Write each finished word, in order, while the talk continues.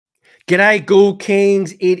G'day, Ghoul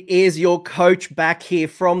Kings. It is your coach back here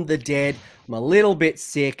from the dead. I'm a little bit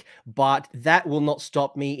sick, but that will not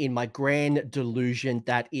stop me in my grand delusion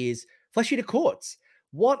that is Flesh Eater Courts.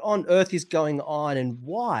 What on earth is going on, and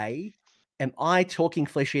why am I talking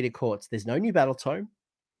Flesh Eater Courts? There's no new battle tome.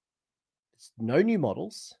 There's no new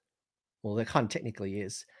models. Well, there kind of technically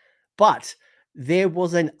is, but there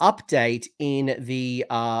was an update in the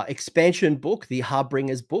expansion book, the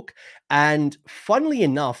Harbinger's book. And funnily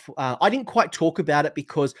enough, I didn't quite talk about it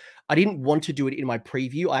because I didn't want to do it in my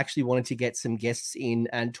preview. I actually wanted to get some guests in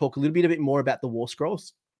and talk a little bit more about the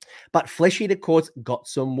Warscrolls. But Flesh Eater Courts got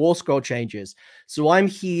some Warscroll changes. So I'm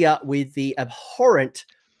here with the abhorrent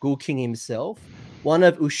Ghoul King himself, one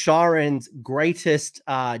of Usharan's greatest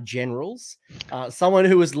generals, someone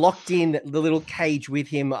who was locked in the little cage with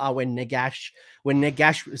him when Nagash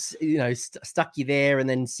stuck you there, and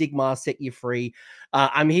then Sigmar set you free.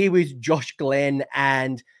 I'm here with Josh Glenn,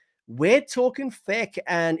 and we're talking FEC,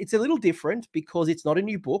 and it's a little different because it's not a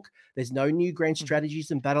new book. There's no new grand strategies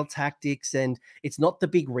and battle tactics, and it's not the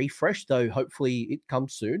big refresh, though hopefully it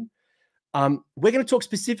comes soon. We're going to talk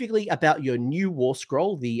specifically about your new War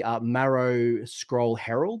Scroll, the Marrow Scroll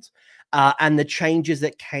Herald, and the changes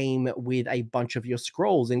that came with a bunch of your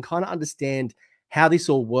scrolls, and kind of understand how this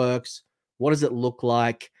all works. What does it look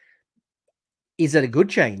like? Is it a good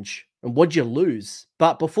change? And what'd you lose?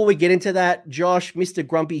 But before we get into that, Josh, Mr.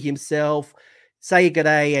 Grumpy himself, say a good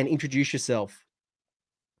day and introduce yourself.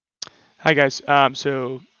 Hi, guys.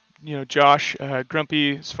 Josh,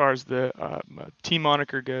 Grumpy, as far as the team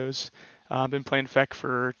moniker goes. I've been playing FEC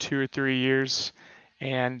for 2 or 3 years,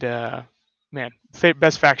 and man,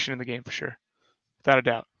 best faction in the game for sure, without a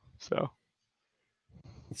doubt. So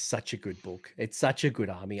it's such a good book. It's such a good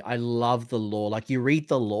army. I love the lore. Like, you read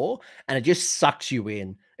the lore and it just sucks you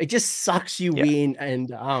in. It just sucks you in,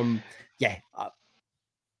 and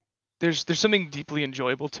there's something deeply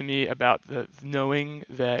enjoyable to me about the knowing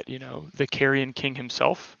that, you know, the Carrion King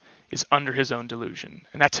himself is under his own delusion,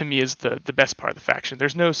 and that to me is the best part of the faction.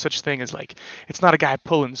 There's no such thing as, like, it's not a guy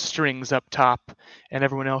pulling strings up top and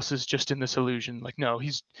everyone else is just in this illusion. Like, no,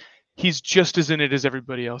 he's just as in it as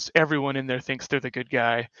everybody else. Everyone in there thinks they're the good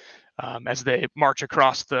guy, as they march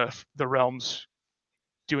across the realms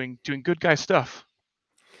doing good guy stuff.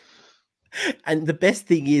 And the best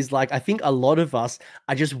thing is, like, I think a lot of us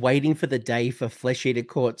are just waiting for the day for Flesh Eater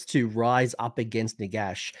Courts to rise up against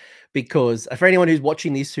Nagash. Because for anyone who's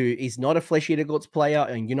watching this who is not a Flesh Eater Courts player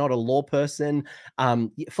and you're not a lore person,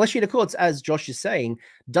 Flesh Eater Courts, as Josh is saying,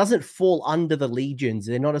 doesn't fall under the legions.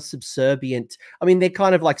 They're not a subservient. I mean, they're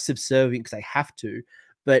kind of like subservient because they have to.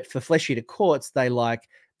 But for Flesh Eater Courts, they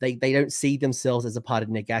don't see themselves as a part of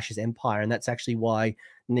Nagash's empire. And that's actually why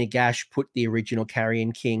Nagash put the original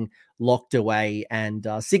Carrion King locked away, and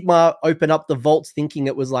Sigmar opened up the vaults thinking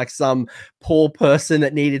it was like some poor person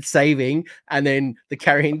that needed saving, and then the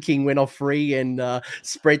Carrion King went off free and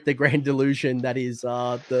spread the grand delusion that is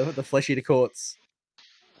the Flesh Eater Courts.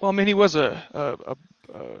 Well, I mean, he was a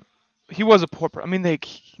poor person. I mean,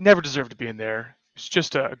 he never deserved to be in there. He's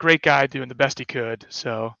just a great guy doing the best he could.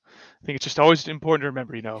 So I think it's just always important to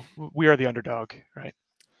remember, you know, we are the underdog, right?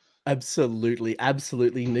 Absolutely,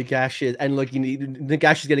 absolutely. Nagash is, and look,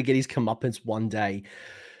 Nagash is going to get his comeuppance one day.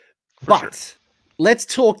 But let's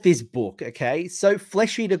talk this book, okay? So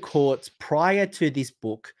Flesh Eater Courts, prior to this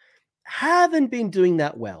book, haven't been doing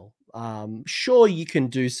that well. Sure, you can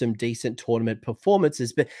do some decent tournament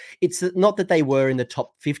performances, but it's not that they were in the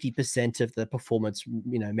top 50% of the performance,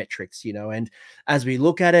 metrics, and as we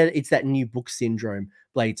look at it, it's that new book syndrome.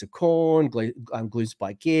 Blades of Corn, Glues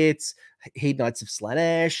by Gits, Heed Knights of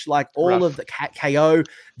Slaanesh, like all of the KO,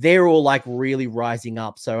 they're all like really rising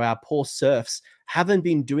up. So our poor serfs haven't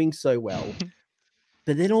been doing so well.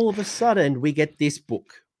 But then all of a sudden we get this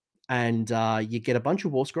book, and you get a bunch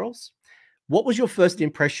of Warscrolls. What was your first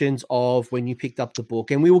impressions of when you picked up the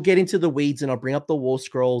book? And we will get into the weeds, and I'll bring up the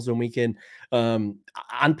Warscrolls and we can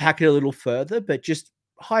unpack it a little further, but just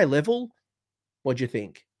high level, what do you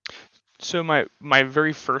think? So my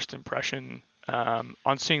very first impression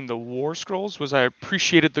on seeing the Warscrolls was I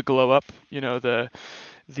appreciated the glow up, you know, at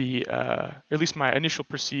least my initial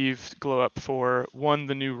perceived glow up for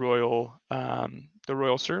the new royal, the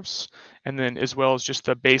royal serfs, and then as well as just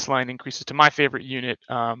the baseline increases to my favorite unit,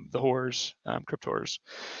 the horrors, crypt horrors.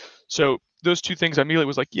 So those two things I immediately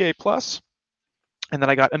was like, yay, plus. And then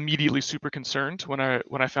I got immediately super concerned when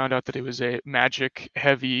I found out that it was a magic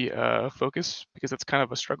heavy focus, because that's kind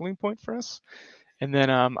of a struggling point for us. And then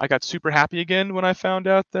I got super happy again when I found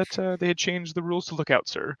out that they had changed the rules to Lookout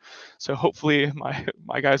Sir. So hopefully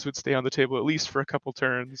my guys would stay on the table at least for a couple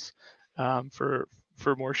turns for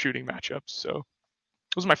more shooting matchups. So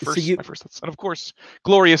Those are my So first thoughts. And of course,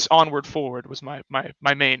 glorious onward forward was my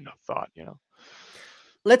main thought.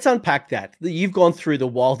 let's unpack that. You've gone through the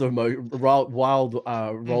wild roller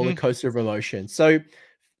Mm-hmm. coaster of emotion. So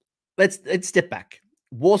let's step back.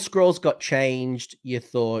 Warscrolls got changed. You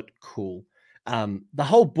thought, cool. The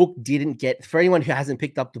whole book didn't get, for anyone who hasn't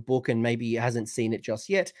picked up the book and maybe hasn't seen it just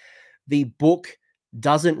yet, the book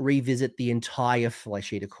doesn't revisit the entire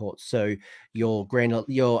Flesh Eater Court. So your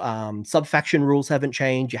sub-faction rules haven't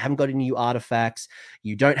changed. You haven't got any new artifacts.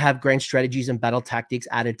 You don't have grand strategies and battle tactics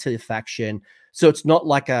added to the faction. So it's not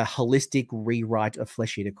like a holistic rewrite of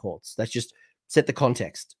Flesh Eater Courts. That's just set the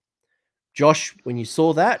context. Josh, when you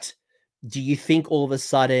saw that, do you think all of a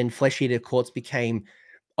sudden Flesh Eater Courts became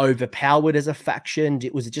overpowered as a faction?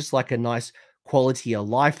 Was it just like a nice quality of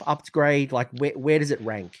life upgrade? Like where does it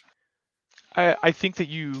rank? I think that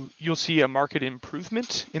you'll see a market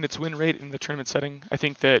improvement in its win rate in the tournament setting. I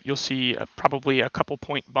think that you'll see probably a couple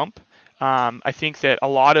point bump. I think that a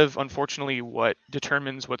lot of, unfortunately, what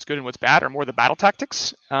determines what's good and what's bad are more the battle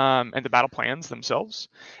tactics and the battle plans themselves.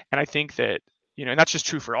 And I think that, and that's just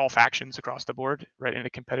true for all factions across the board, right, in a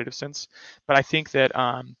competitive sense. But I think that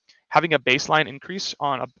having a baseline increase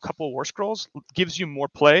on a couple of Warscrolls gives you more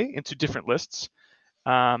play into different lists.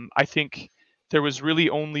 I think there was really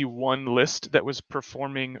only one list that was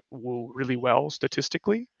performing really well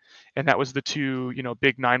statistically, and that was the two,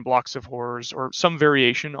 big 9 blocks of horrors or some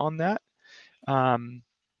variation on that.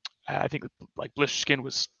 I think like Blishskin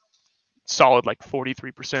was solid, like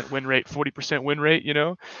 43% win rate, 40% win rate.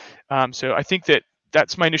 So I think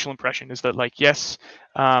that's my initial impression, is that, like, yes,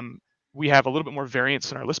 we have a little bit more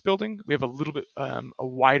variance in our list building. We have a little bit a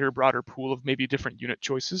wider, broader pool of maybe different unit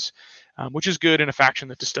choices, which is good in a faction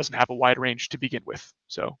that just doesn't have a wide range to begin with.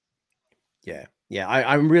 So yeah,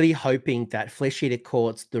 I'm really hoping that Flesh Eater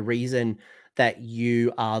Courts, the reason that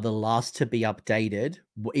you are the last to be updated,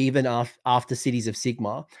 even after Cities of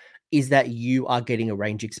Sigmar, is that you are getting a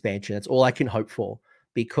range expansion. That's all I can hope for,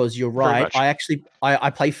 because you're very right. much. I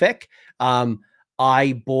play FEC.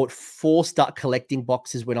 I bought 4 start collecting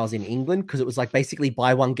boxes when I was in England, because it was like basically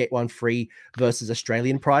buy one, get one free versus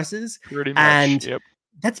Australian prices. Pretty much. And Yep.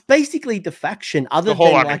 that's basically the faction, other The whole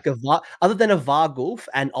than army. like other than a Vargulf,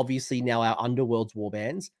 and obviously now our Underworld's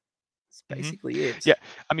warbands. That's Mm-hmm. basically it. Yeah,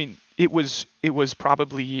 I mean, it was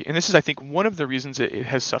probably, and this is, I think, one of the reasons it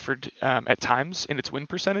has suffered at times in its win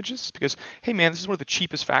percentages, because, hey man, this is one of the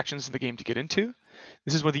cheapest factions in the game to get into.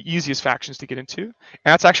 This is one of the easiest factions to get into, and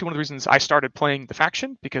that's actually one of the reasons I started playing the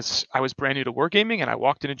faction, because I was brand new to wargaming, and I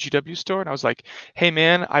walked in a GW store and I was like, hey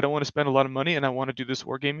man, I don't want to spend a lot of money and I want to do this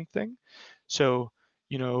wargaming thing. So,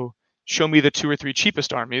 show me the 2 or 3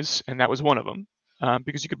 cheapest armies, and that was one of them,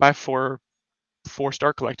 because you could buy 4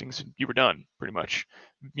 star collectings and you were done pretty much.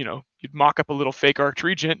 You'd mock up a little fake Arch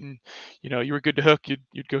Regent and you were good to hook.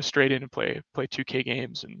 You'd go straight in and play 2K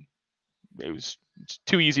games, and it's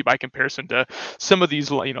too easy by comparison to some of these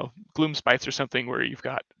Gloom Spites or something where you've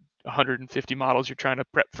got 150 models you're trying to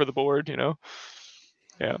prep for the board.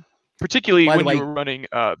 Yeah, particularly By the when you way, were running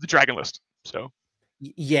the Dragon list. So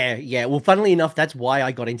yeah. Well, funnily enough, that's why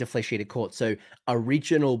I got into Flesh Eater Court. So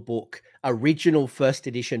original first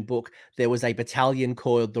edition book, there was a battalion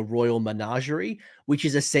called the Royal Menagerie, which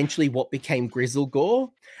is essentially what became Grizzlegore.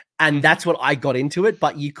 And that's what I got into it,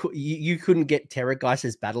 but you couldn't get Terrorgeist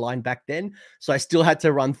as battle line back then. So I still had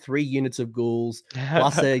to run 3 units of ghouls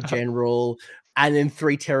plus a general, and then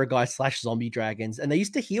 3 Terrorgeist / zombie dragons. And they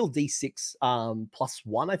used to heal D6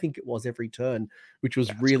 +1, I think it was, every turn, which was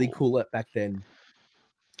that's really cool. cool back then.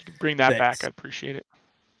 Bring that But back. I appreciate it.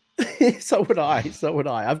 so would I.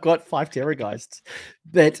 I've got 5 Terrorgeists.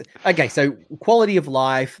 But okay, so quality of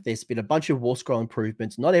life. There's been a bunch of War Scroll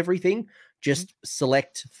improvements. Not everything. Just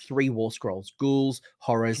select 3 War Scrolls: ghouls,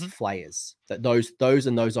 horrors, flayers. Those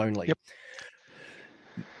and those only.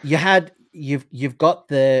 Yep. You've got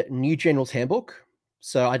the new General's Handbook.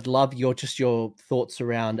 So I'd love your thoughts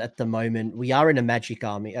around, at the moment. We are in a magic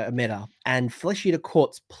army meta, and Flesh Eater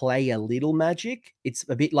Courts play a little magic. It's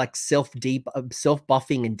a bit like self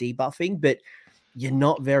buffing and debuffing, but you're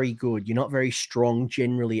not very good. You're not very strong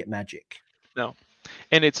generally at magic. No.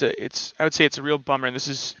 And I would say it's a real bummer. And this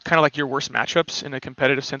is kind of like your worst matchups in a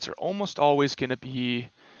competitive sense are almost always going to be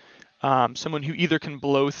someone who either can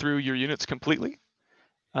blow through your units completely,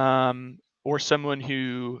 or someone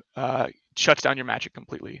who shuts down your magic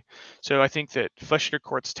completely. So I think that Flesh Eater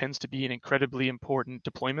Courts tends to be an incredibly important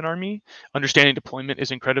deployment army. Understanding deployment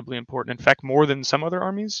is incredibly important. In fact, more than some other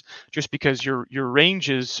armies, just because your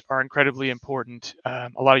ranges are incredibly important. A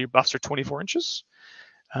lot of your buffs are 24 inches.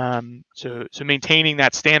 So maintaining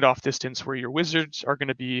that standoff distance where your wizards are going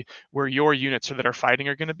to be, where your units that are fighting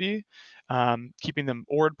are going to be, keeping them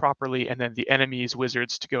ordered properly, and then the enemy's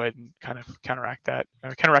wizards to go ahead and kind of counteract that,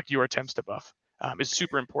 counteract your attempts to buff, is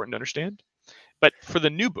super important to understand. But for the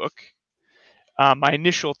new book, my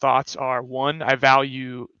initial thoughts are, one, I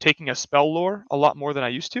value taking a spell lore a lot more than I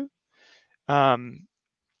used to.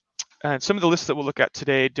 And some of the lists that we'll look at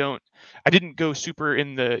today I didn't go super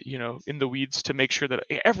in the weeds to make sure that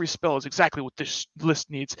every spell is exactly what this list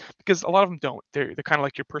needs, because a lot of them don't. They're kind of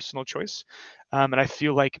like your personal choice. And I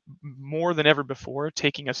feel like more than ever before,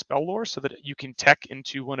 taking a spell lore so that you can tech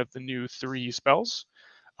into one of the new 3 spells,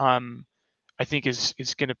 I think is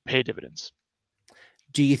going to pay dividends.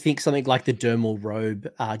 Do you think something like the dermal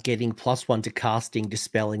robe, getting +1 to casting,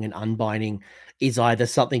 dispelling, and unbinding is either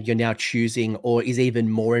something you're now choosing or is even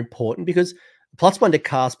more important? Because +1 to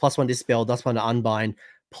cast, +1 dispel, +1 to unbind,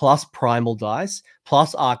 plus primal dice,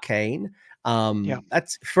 plus arcane.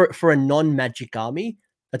 That's for a non-magic army,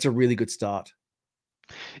 that's a really good start.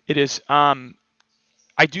 It is.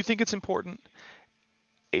 I do think it's important.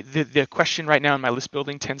 The question right now in my list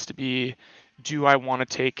building tends to be, do I want to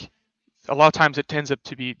take, a lot of times it tends up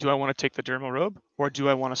to be, do I want to take the dermal robe or do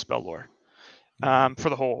I want to spell lore for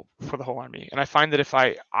the whole army? And I find that if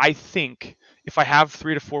I have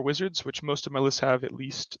 3 to 4 wizards, which most of my lists have at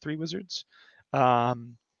least 3 wizards, I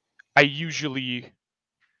usually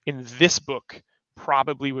in this book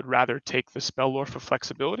probably would rather take the spell lore for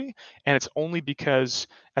flexibility, and it's only because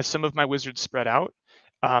as some of my wizards spread out,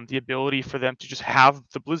 the ability for them to just have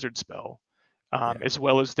the blizzard spell, as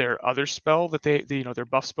well as their other spell that they their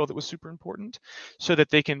buff spell that was super important, so that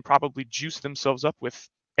they can probably juice themselves up with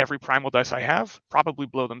every primal dice I have, probably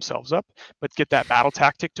blow themselves up, but get that battle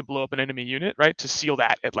tactic to blow up an enemy unit, right, to seal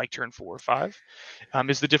that at like turn 4 or 5,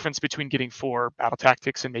 is the difference between getting 4 battle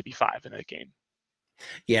tactics and maybe 5 in a game.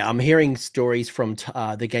 Yeah, I'm hearing stories from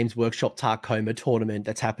the Games Workshop Tarkoma tournament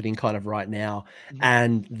that's happening kind of right now.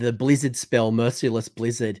 And the Blizzard spell, Merciless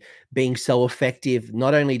Blizzard, being so effective,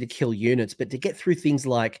 not only to kill units, but to get through things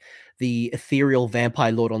like the Ethereal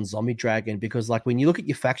Vampire Lord on Zombie Dragon. Because like when you look at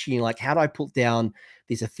your faction, you're like, how do I put down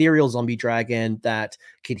this Ethereal Zombie Dragon that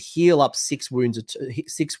can heal up 6 wounds,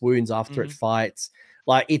 6 wounds after it fights?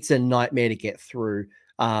 Like it's a nightmare to get through.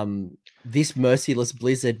 This Merciless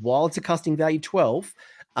Blizzard, while it's a casting value 12,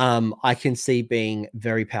 I can see being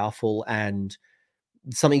very powerful and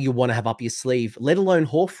something you want to have up your sleeve, let alone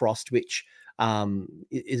Hoarfrost, which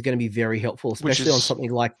is going to be very helpful, especially on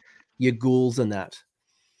something like your ghouls and that.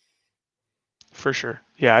 For sure.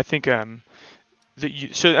 Yeah, I think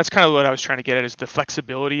so that's kind of what I was trying to get at, is the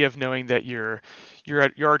flexibility of knowing that your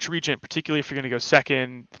Archregent, particularly if you're going to go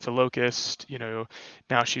second, it's a Locust,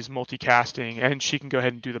 now she's multicasting and she can go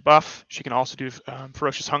ahead and do the buff. She can also do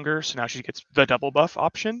Ferocious Hunger, so now she gets the double buff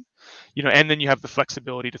option, and then you have the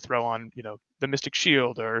flexibility to throw on, the Mystic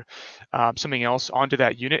Shield or something else onto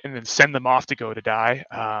that unit and then send them off to go to die.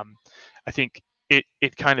 I think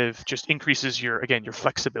it kind of just increases your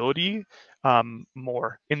flexibility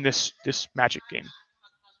more in this Magic game.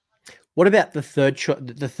 What about the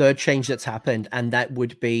third change that's happened, and that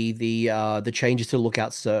would be the changes to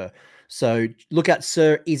Lookout Sir. So Lookout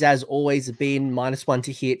Sir is, as always, been -1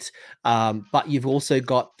 to hit, but you've also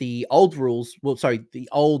got the old rules. Well, sorry, the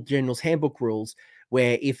old General's Handbook rules,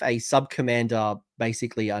 where if a sub commander,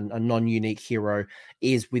 basically a non-unique hero,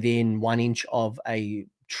 is within 1 inch of a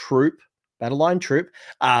troop, battle line troop,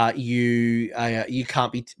 you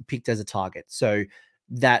can't be picked as a target. So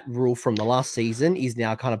that rule from the last season is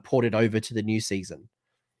now kind of ported over to the new season,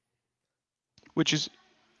 which is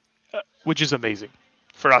amazing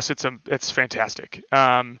for us. It's fantastic.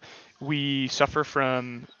 We suffer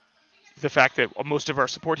from the fact that most of our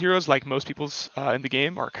support heroes, like most people's in the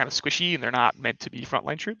game, are kind of squishy and they're not meant to be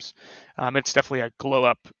frontline troops. It's definitely a glow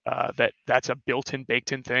up that's a built-in,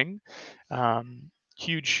 baked-in thing.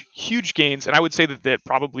 Huge gains, and I would say that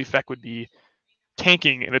probably Feck would be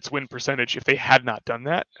tanking in its win percentage if they had not done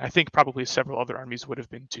that. I think probably several other armies would have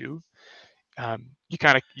been too. You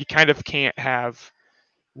kind of can't have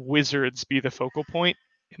wizards be the focal point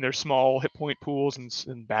in their small hit point pools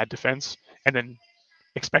and bad defense, and then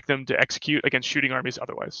expect them to execute against shooting armies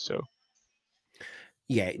otherwise. So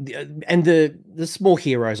yeah, and the small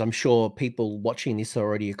heroes, I'm sure people watching this are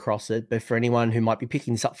already across it, but for anyone who might be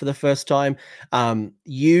picking this up for the first time, I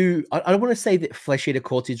don't want to say that Flesh Eater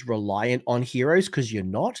Courts is reliant on heroes, because you're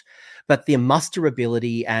not, but the muster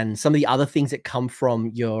ability and some of the other things that come from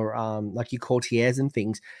your like your courtiers and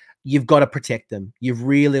things, you've got to protect them. You've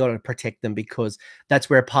really got to protect them, because that's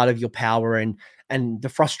where part of your power and the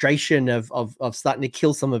frustration of starting to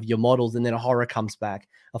kill some of your models, and then a horror comes back,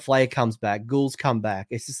 a flare comes back, ghouls come back.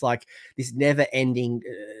 It's just like this never-ending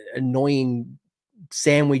annoying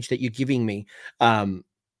sandwich that you're giving me.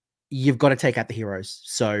 you've got to take out the heroes.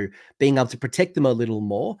 So being able to protect them a little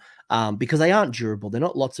more, because they aren't durable. They're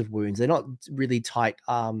not lots of wounds. They're not really tight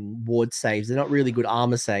ward saves. They're not really good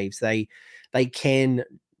armor saves. They can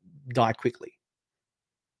die quickly.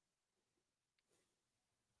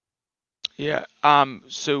 Yeah.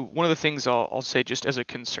 So one of the things I'll say just as a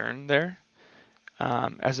concern there,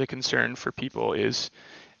 as a concern for people is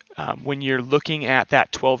when you're looking at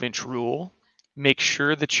that 12-inch rule, make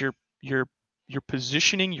sure that you're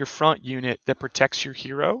positioning your front unit that protects your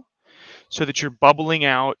hero, so that you're bubbling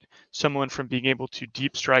out someone from being able to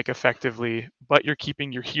deep strike effectively, but you're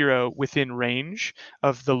keeping your hero within range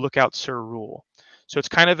of the lookout sir rule. So it's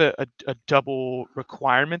kind of a double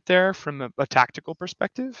requirement there from a tactical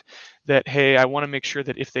perspective, that, hey, I want to make sure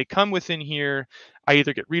that if they come within here, I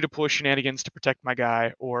either get redeploy shenanigans to protect my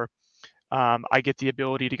guy, or I get the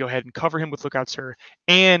ability to go ahead and cover him with lookout sir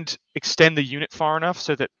and extend the unit far enough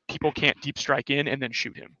so that people can't deep strike in and then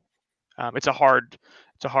shoot him. It's a hard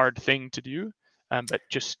thing to do, but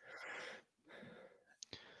just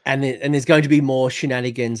and there's going to be more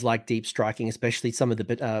shenanigans like deep striking, especially some of the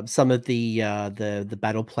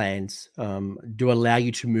battle plans do allow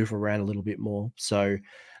you to move around a little bit more. So,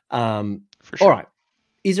 for sure. All right.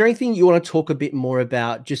 Is there anything you want to talk a bit more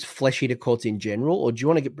about, just Flesh Eater Courts in general, or do you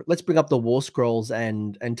want to let's bring up the Warscrolls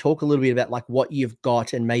and talk a little bit about like what you've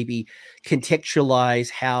got, and maybe contextualize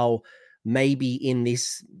how maybe in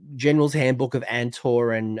this General's Handbook of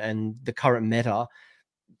Antor and the current meta,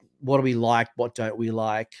 what do we like, what don't we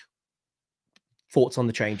like? Thoughts on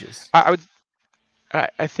the changes? I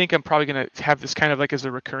think I'm probably going to have this kind of like as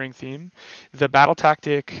a recurring theme. The battle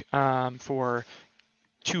tactic for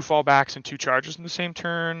 2 fallbacks and 2 charges in the same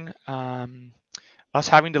turn. Us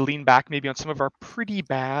having to lean back maybe on some of our pretty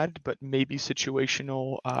bad, but maybe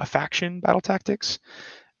situational faction battle tactics.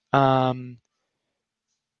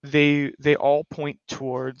 They all point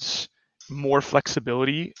towards more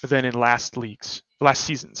flexibility than in last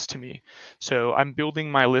seasons to me. So I'm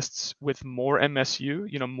building my lists with more MSU,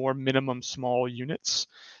 more minimum small units.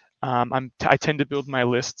 I tend to build my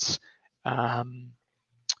lists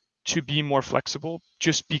to be more flexible,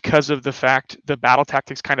 just because of the fact the battle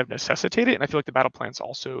tactics kind of necessitate it. And I feel like the battle plans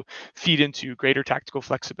also feed into greater tactical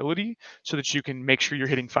flexibility, so that you can make sure you're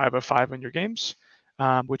hitting 5 of 5 on your games,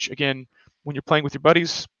 which again, when you're playing with your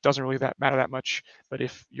buddies, doesn't really matter that much. But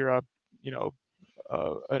if you're an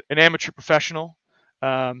amateur professional,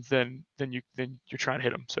 then you're trying to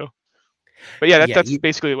hit them. So, but yeah, that's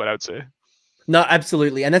basically what I would say. No,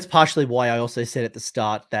 absolutely. And that's partially why I also said at the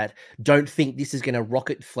start that don't think this is going to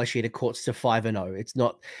rocket Flesh Eater Courts to 5-0.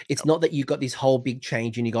 It's not that you got this whole big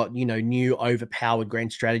change and you got, new overpowered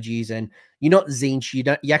grand strategies, and you're not Zinch.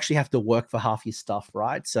 You actually have to work for half your stuff,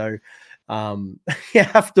 right? So you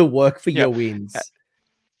have to work for your wins.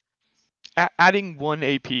 Adding 1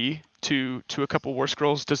 AP to a couple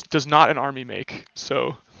Warscrolls does not an army make.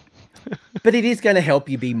 So but it is going to help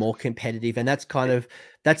you be more competitive, and that's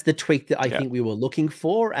that's the tweak that I think we were looking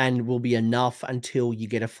for, and will be enough until you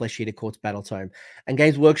get a Flesh Eater Courts battle tome. And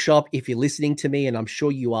Games Workshop, if you're listening to me, and I'm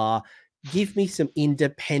sure you are, give me some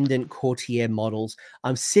independent courtier models.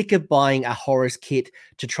 I'm sick of buying a Horus kit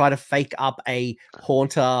to try to fake up a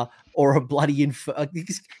Haunter or a bloody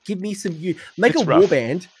give me some make a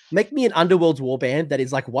warband. Make me an Underworld's warband that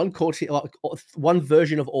is like one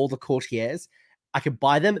version of all the courtiers. I could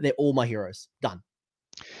buy them. They're all my heroes. Done.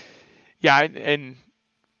 Yeah, and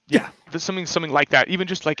there's something like that. Even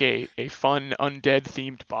just like a fun undead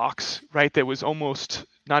themed box, right? That was almost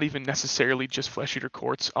not even necessarily just Flesh Eater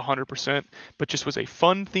Courts 100%, but just was a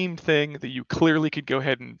fun themed thing that you clearly could go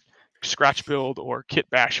ahead and scratch build or kit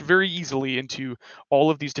bash very easily into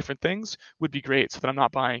all of these different things would be great, so that I'm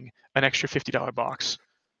not buying an extra $50 box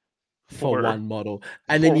for one model.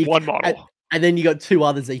 And then one model. And then you got 2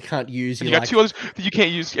 others that you can't use. You got 2 others that you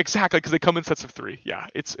can't use, exactly, because they come in sets of 3. Yeah,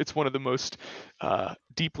 it's one of the most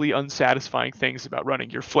deeply unsatisfying things about running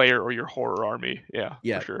your Flayer or your Horror army. Yeah,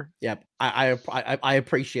 for sure. Yeah, I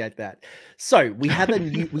appreciate that. So we have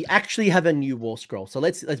we actually have a new War Scroll. So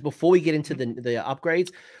let's before we get into the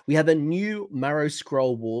upgrades, we have a new Marrow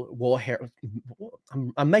Scroll War Herald.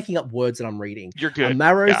 I'm making up words that I'm reading. You're good. A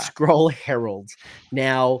Marrow Scroll Herald.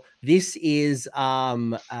 Now this is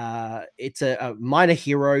it's a minor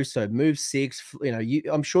hero, so move 6.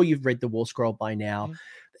 I'm sure you've read the War Scroll by now.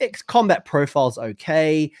 Its combat profile's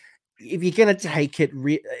okay. If you're going to take it,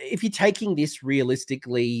 if you're taking this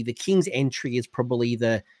realistically, the King's Entry is probably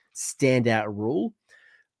the standout rule.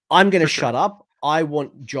 I'm going to shut up. I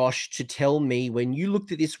want Josh to tell me, when you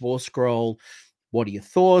looked at this War Scroll, what are your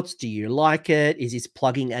thoughts? Do you like it? Is this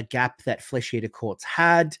plugging a gap that Flesh Eater Courts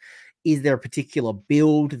had? Is there a particular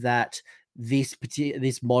build that this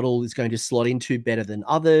model is going to slot into better than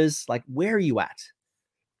others? Like, where are you at?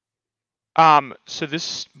 So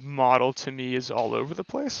this model to me is all over the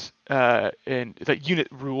place, and the unit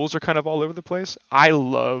rules are kind of all over the place. I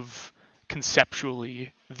love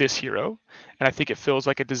conceptually this hero, and I think it feels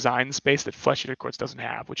like a design space that Flesh Eater Courts doesn't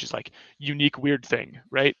have, which is like unique, weird thing,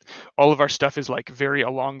 right? All of our stuff is like very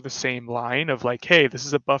along the same line of like, hey, this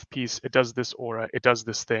is a buff piece, it does this aura, it does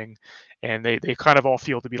this thing, and they kind of all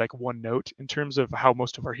feel to be like one note in terms of how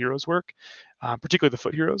most of our heroes work, particularly the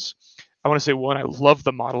foot heroes. I want to say one, I love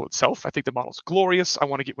the model itself. I think the model's glorious. I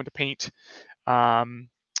want to get one to paint. Um,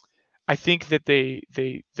 I think that the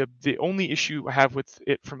only issue I have with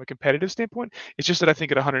it from a competitive standpoint is just that I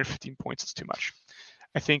think at 115 points it's too much.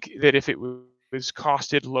 I think that if it was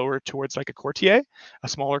costed lower towards like a courtier, a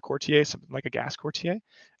smaller courtier, something like a gas courtier,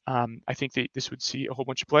 I think that this would see a whole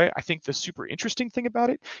bunch of play. I think the super interesting thing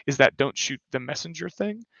about it is that don't shoot the messenger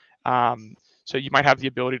thing. So you might have the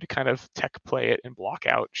ability to kind of tech play it and block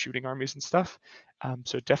out shooting armies and stuff.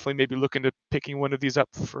 So definitely maybe look into picking one of these up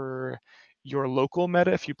for your local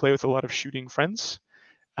meta if you play with a lot of shooting friends.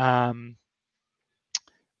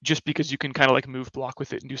 Just because you can kind of like move block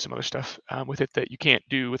with it and do some other stuff with it that you can't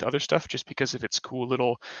do with other stuff, just because of its cool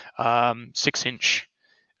little 6-inch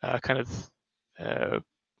kind of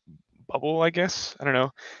bubble, I guess. I don't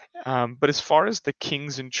know. But as far as the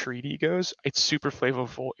Kings and Treaty goes, it's super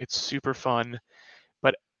flavorful. It's super fun.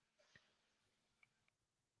 But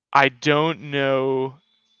I don't know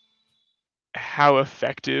how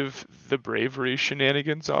effective the bravery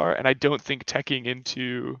shenanigans are. And I don't think teching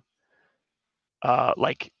into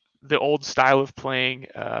like the old style of playing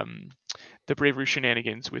the bravery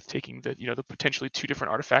shenanigans with taking the potentially 2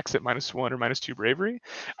 different artifacts at -1 or -2 bravery.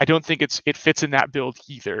 I don't think it fits in that build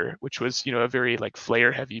either, which was a very like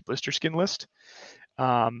flare heavy blister skin list.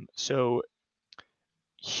 So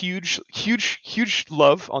huge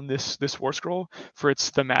love on this war scroll for its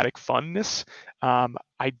thematic funness. I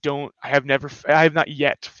have not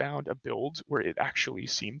yet found a build where it actually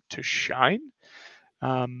seemed to shine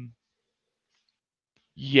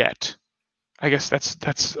yet. I guess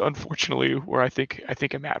that's unfortunately where I think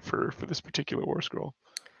I'm at for this particular war scroll.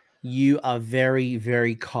 You are very,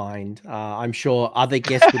 very kind. I'm sure other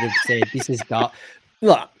guests would have said this is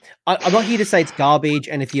look. I'm not here to say it's garbage,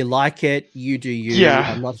 and if you like it, you do you.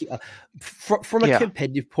 Yeah. I'm not from a Yeah.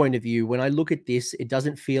 competitive point of view. When I look at this, it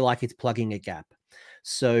doesn't feel like it's plugging a gap.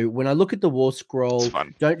 So when I look at the war It's scroll,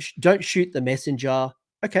 fun. don't shoot the messenger.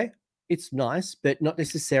 Okay, it's nice, but not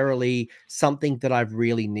necessarily something that I've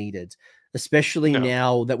really needed, especially No.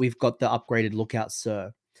 now that we've got the upgraded Lookout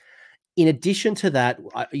Sir. In addition to that,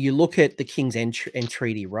 you look at the King's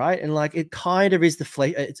Entreaty, right? And like it kind of is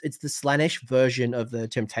it's the Slanesh version of the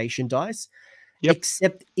Temptation dice, Yep.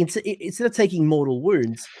 except instead of taking mortal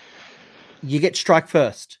wounds, you get strike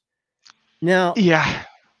first. Now, Yeah.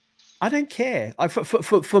 I don't care.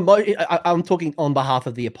 I'm talking on behalf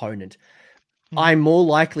of the opponent. Mhm. I'm more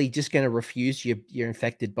likely just going to refuse your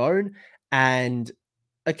infected bone, and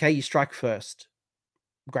okay, you strike first.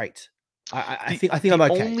 Great. I The think I'm the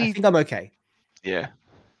okay. I only think I'm okay. yeah.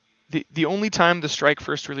 The only time the strike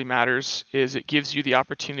first really matters is it gives you the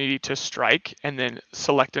opportunity to strike and then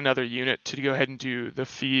select another unit to go ahead and do the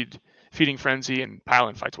feeding frenzy and pile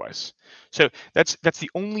and fight twice. So that's the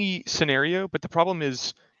only scenario. But the problem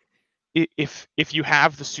is if you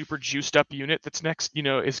have the super juiced up unit that's next,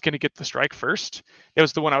 is going to get the strike first. That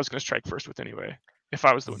was the one I was going to strike first with anyway, if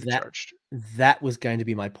I was the one who That charged. that was going to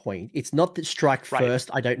be my point. It's not that strike Right. first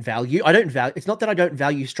I don't value. I don't value. It's not that I don't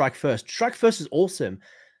value strike first. Strike first is awesome,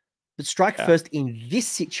 but strike Yeah. first in this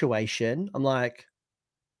situation, I'm like,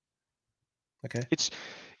 okay. It's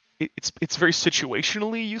very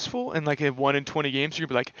situationally useful, and like in 1 in 20 games you'd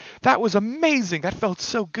be like, that was amazing, that felt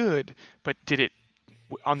so good. But did it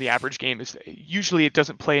on the average game? Is usually it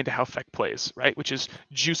doesn't play into how Feck plays, right? Which is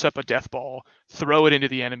juice up a death ball, throw it into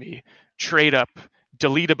the enemy, trade up,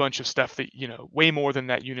 delete a bunch of stuff that way more than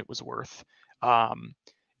that unit was worth. And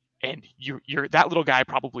you're that little guy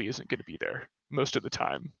probably isn't going to be there most of the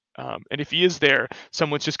time. And if he is there,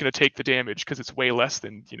 someone's just going to take the damage because it's way less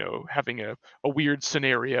than having a weird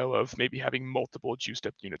scenario of maybe having multiple juiced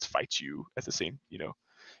up units fight you at the same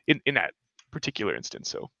in that particular instance.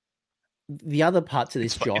 So The other part to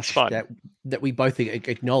this, it's Josh, fun. that we both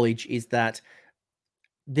acknowledge is that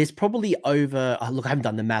there's probably over. Look, I haven't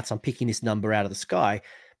done the maths. I'm picking this number out of the sky,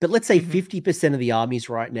 but let's say Mm-hmm. 50% of the armies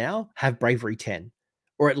right now have bravery 10,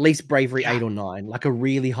 or at least bravery Yeah. 8 or 9, like a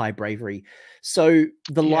really high bravery. So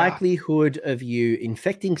the Yeah. likelihood of you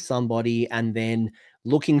infecting somebody and then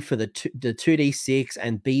looking for the 2d6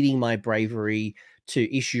 and beating my bravery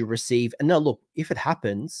to issue receive. And no, look, if it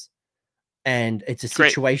happens, and it's a Great.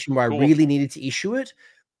 situation where I Cool. really needed to issue it,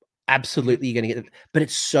 absolutely you're going to get it. But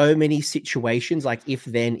it's so many situations like if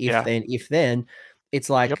then, if then, it's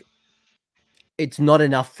like it's not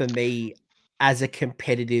enough for me as a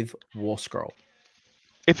competitive war scroll.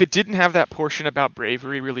 If it didn't have that portion about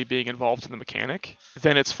bravery really being involved in the mechanic,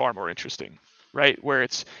 then it's far more interesting, right? Where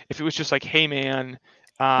it's if it was just like, hey man,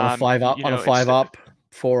 On a 5 up, on a 5 it's up,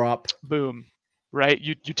 4 up, boom, right?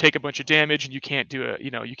 You take a bunch of damage and you can't do a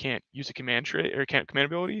you can't use a command trait or can't command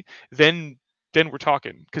ability, then we're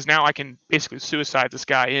talking, because now I can basically suicide this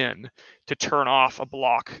guy in to turn off a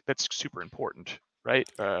block that's super important, right?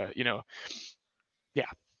 Yeah.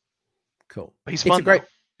 cool. But he's It's a fun great though.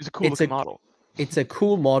 He's a cool it's looking a model. it's a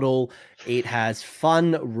cool model. It has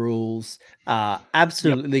fun rules.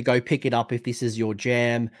 Absolutely go pick it up if this is your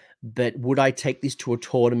jam. But would I take this to a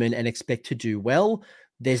tournament and expect to do well?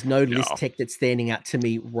 There's no list tech that's standing out to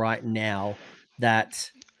me right now that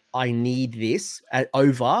I need this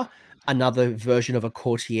over another version of a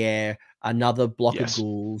courtier, another block of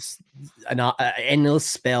ghouls, an endless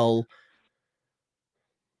spell.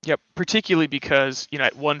 Yep, particularly because,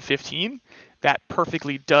 at 115, that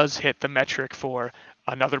perfectly does hit the metric for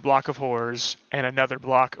another block of horrors and another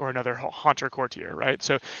block or another haunter courtier, right?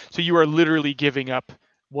 So you are literally giving up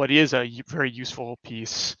what is a very useful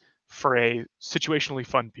piece for a situationally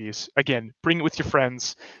fun piece. Again, bring it with your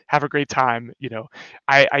friends, have a great time.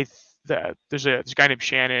 There's a guy named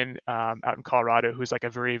Shannon out in Colorado who's like a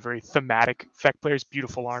very, very thematic effect player. He's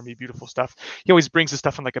beautiful army, beautiful stuff. He always brings the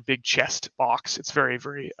stuff in like a big chest box. It's very,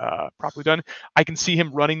 very properly done. I can see him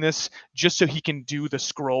running this just so he can do the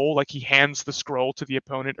scroll, like he hands the scroll to the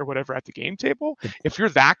opponent or whatever at the game table. If you're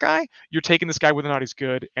that guy, you're taking this guy whether or not he's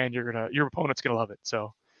good, and your opponent's gonna love it.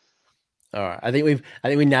 So. All right. I think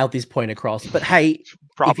we nailed this point across. But hey,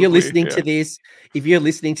 Probably, if you're listening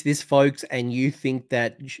to this, folks, and you think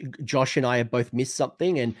that Josh and I have both missed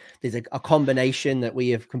something and there's a combination that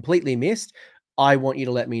we have completely missed, I want you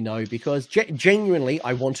to let me know, because genuinely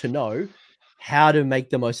I want to know how to make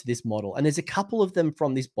the most of this model. And there's a couple of them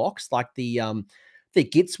from this box, like the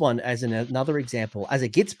Gits one as another example. As a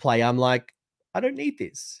Gits player, I'm like, I don't need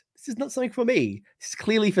this. This is not something for me. This is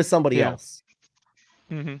clearly for somebody else.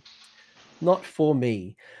 Mm-hmm. Not for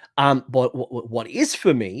me. But what is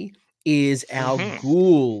for me is our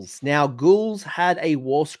ghouls. Now, ghouls had a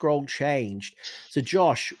war scroll changed. So,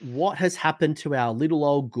 Josh, what has happened to our little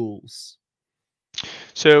old ghouls?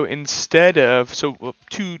 So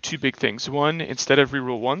two big things. One, instead of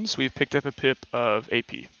reroll ones, we've picked up a pip of AP.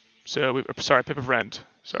 Pip of rend.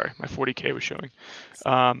 Sorry, my 40k was showing.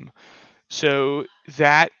 So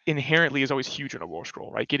that inherently is always huge on a war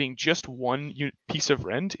scroll, right? Getting just one piece of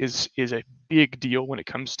rend is a big deal when it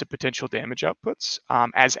comes to potential damage outputs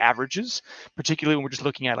as averages, particularly when we're just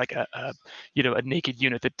looking at like a naked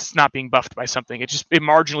unit that's not being buffed by something. It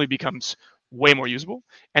marginally becomes way more usable.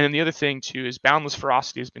 And then the other thing too is Boundless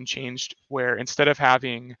Ferocity has been changed, where instead of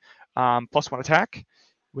having +1 attack,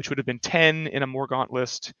 which would have been 10 in a Morgaunt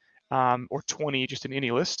list, or 20 just in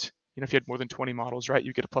any list. If you had more than 20 models, right,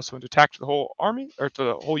 you get a +1 to attack to the whole army or to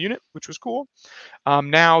the whole unit, which was cool.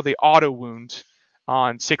 Now they auto wound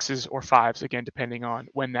on 6s or 5s, again, depending on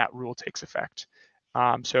when that rule takes effect.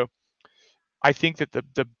 So I think that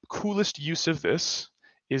the coolest use of this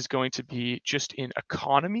is going to be just in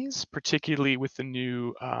economies, particularly with the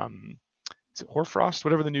new is it Hoarfrost,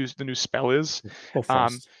 whatever the new spell is.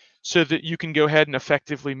 So that you can go ahead and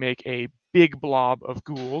effectively make a big blob of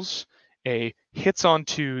ghouls, a hits on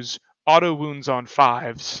 2s, auto wounds on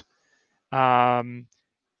 5s, and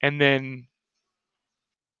then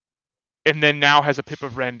now has a pip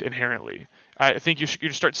of rend inherently. I think you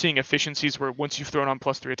start seeing efficiencies where once you've thrown on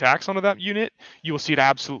 +3 attacks onto that unit, you will see it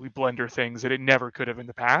absolutely blender things that it never could have in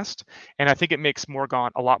the past. And I think it makes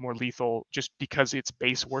Morgaunt a lot more lethal just because its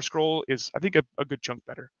base war scroll is, I think, a good chunk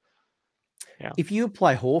better. Yeah. If you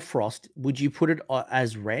apply Hoarfrost, would you put it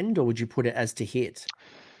as rend or would you put it as to hit?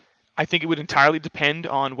 I think it would entirely depend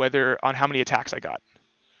on how many attacks I got.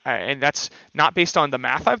 And that's not based on the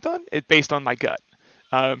math I've done. It's based on my gut,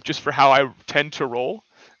 just for how I tend to roll.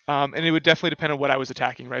 And it would definitely depend on what I was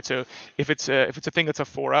attacking, right? So if it's a thing that's a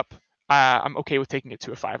 4-up, I'm okay with taking it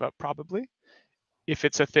to a 5-up probably. If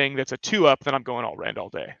it's a thing that's a 2-up, then I'm going all rend all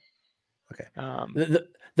day. Okay.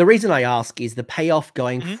 The reason I ask is the payoff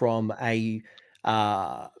going from a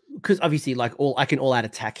because obviously like I can all out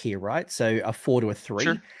attack here, right? So a 4 to a 3.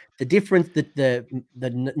 Sure. The difference the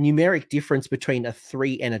numeric difference between a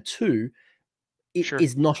 3 and a 2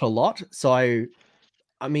 is not a lot. So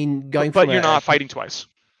I mean going but from you're not fighting twice.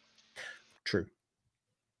 True.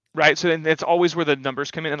 Right, so then that's always where the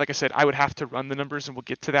numbers come in. And like I said, I would have to run the numbers, and we'll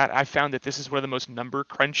get to that. I found that this is one of the most number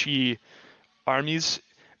crunchy armies,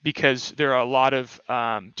 because there are a lot of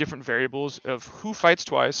different variables of who fights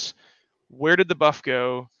twice, where did the buff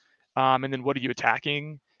go, and then what are you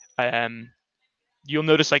attacking. You'll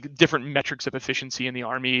notice like different metrics of efficiency in the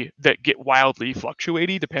army that get wildly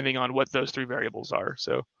fluctuating depending on what those three variables are.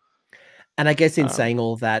 So, And I guess in saying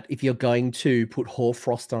all that, if you're going to put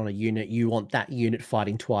Hoarfrost on a unit, you want that unit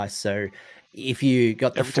fighting twice. So if you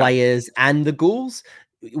got the every time. Flayers and the Ghouls,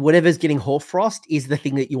 whatever's getting Hoarfrost is the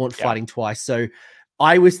thing that you want Yeah. fighting twice. So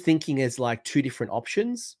I was thinking as like two different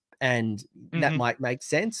options, and that might make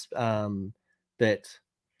sense. But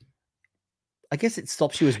I guess it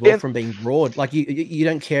stops you as well from being roared. Like you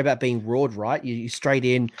don't care about being roared, right? You straight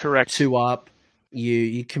in, Correct. 2 up,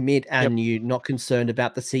 you commit, and you're not concerned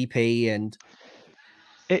about the CP. And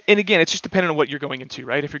again, it's just dependent on what you're going into,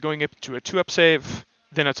 right? If you're going into a 2-up save,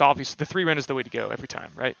 then it's obvious the 3 rend is the way to go every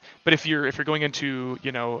time, right? But if you're going into,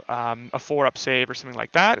 you know, a 4-up save or something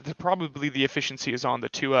like that, probably the efficiency is on the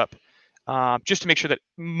 2-up, just to make sure that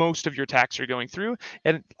most of your attacks are going through.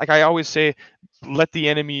 And like I always say, let the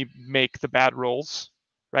enemy make the bad rolls,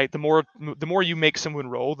 right? The more you make someone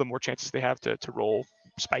roll, the more chances they have to roll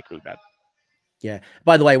spike really bad. yeah.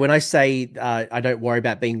 By the way, when I say I don't worry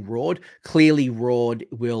about being roared, clearly roared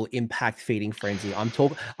will impact Feeding Frenzy. I'm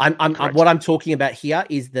what I'm talking about here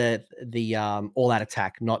is the all out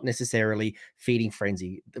attack, not necessarily Feeding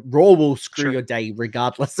Frenzy. The roar will screw your day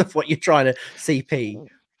regardless of what you're trying to CP.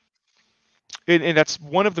 And that's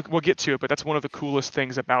one of the, we'll get to it, but that's one of the coolest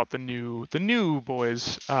things about the new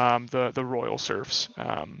boys, the Royal Serfs,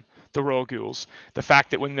 the Royal Ghouls. The fact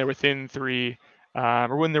that when they're within 3,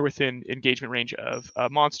 or when they're within engagement range of a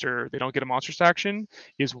monster, they don't get a monstrous action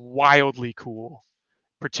is wildly cool,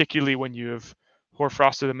 particularly when you have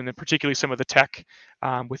Hoarfrosted them, and then particularly some of the tech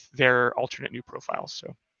with their alternate new profiles.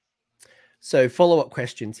 So follow-up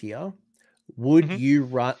questions here. Would you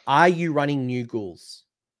run? Are you running new ghouls?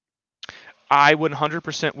 I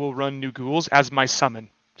 100% will run new ghouls as my summon.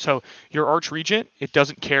 So your Archregent, it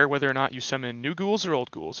doesn't care whether or not you summon new ghouls or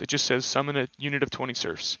old ghouls. It just says summon a unit of 20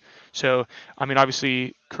 serfs. So, I mean,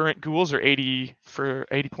 obviously, current ghouls are 80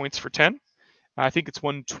 points for 10. I think it's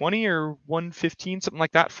 120 or 115, something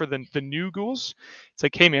like that for the new ghouls. It's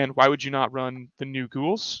like, hey man, why would you not run the new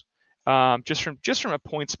ghouls? Just from a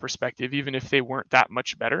points perspective, even if they weren't that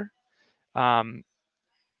much better,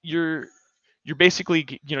 you're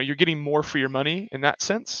basically, you know, you're getting more for your money in that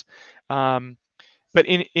sense. But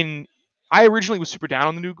I originally was super down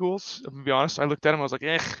on the new ghouls. I'm gonna be honest. I looked at them, I was like,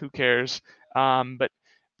 who cares? But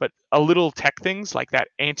a little tech things like that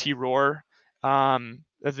anti-roar,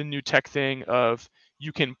 the new tech thing of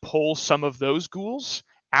you can pull some of those ghouls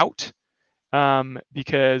out,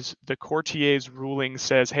 because the courtier's ruling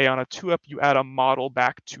says, hey, on a 2-up, you add a model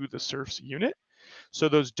back to the serf's unit. So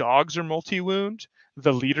those dogs are multi-wound.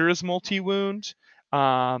 The leader is multi-wound.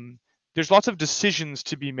 There's lots of decisions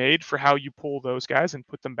to be made for how you pull those guys and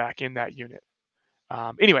put them back in that unit.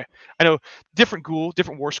 Anyway, I know different ghoul,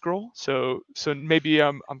 different war scroll. So maybe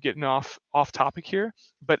I'm getting off topic here,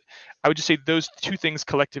 but I would just say those 2 things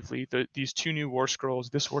collectively, these 2 new war scrolls,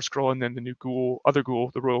 this war scroll and then the new ghoul, other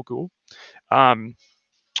ghoul, the royal ghoul,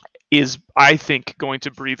 is, I think, going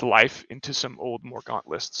to breathe life into some old Morgaunt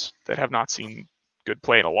lists that have not seen good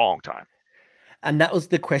play in a long time. And that was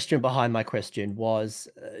the question behind my question was,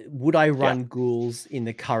 would I run ghouls in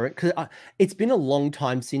the current? Because it's been a long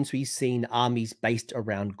time since we've seen armies based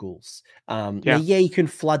around ghouls. Now, you can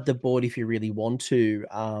flood the board if you really want to,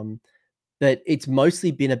 but it's mostly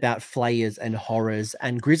been about flayers and horrors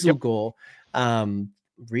and Grizzlegore,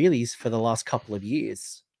 really for the last couple of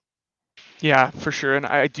years. Yeah, for sure. And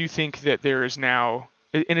I do think that there is now,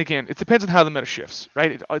 and again, it depends on how the meta shifts,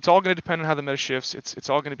 right? It's all going to depend on how the meta shifts. It's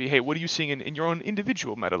all going to be, hey, what are you seeing in your own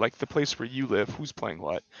individual meta, like the place where you live, who's playing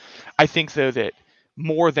what? I think though that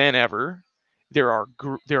more than ever, there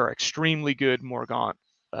are extremely good Morgaunt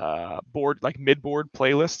board, like mid-board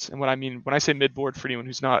playlists. And what I mean when I say mid-board, for anyone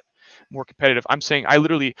who's not more competitive, I'm saying I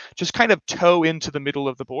literally just kind of toe into the middle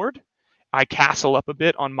of the board. I castle up a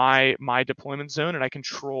bit on my deployment zone, and I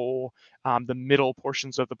control the middle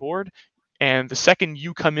portions of the board. And the second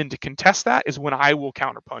you come in to contest that is when I will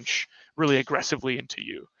counterpunch really aggressively into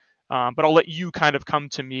you. But I'll let you kind of come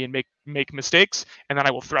to me and make mistakes, and then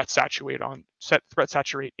I will threat saturate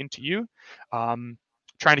into you, trying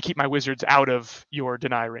to keep my wizards out of your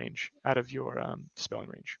deny range, out of your dispelling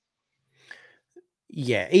range.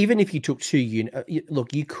 Yeah, even if you took 2 units,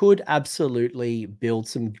 look, you could absolutely build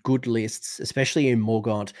some good lists, especially in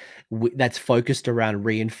Morgaunt, that's focused around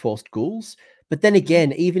reinforced ghouls. But then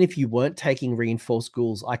again, even if you weren't taking reinforced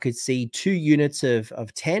ghouls, I could see 2 units of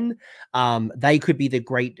 10. They could be the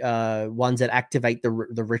great ones that activate the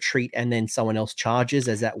retreat, and then someone else charges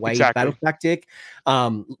as that wave battle tactic.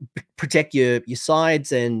 Protect your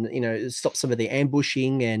sides, and stop some of the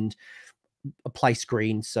ambushing and play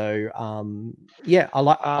screen. So yeah,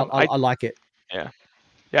 I like it.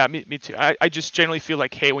 Yeah, me too. I just generally feel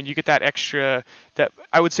like, hey, when you get that extra, that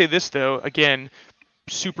I would say this though, again,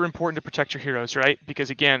 super important to protect your heroes, right? Because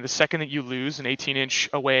again, the second that you lose an 18-inch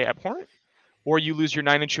away abhorrent, or you lose your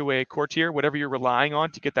 9-inch away courtier, whatever you're relying on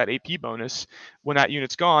to get that AP bonus, when that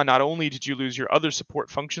unit's gone, not only did you lose your other support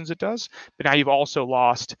functions it does, but now you've also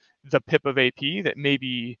lost the pip of AP that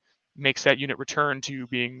maybe makes that unit return to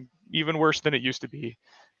being even worse than it used to be.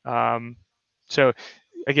 So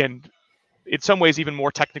again, in some ways, even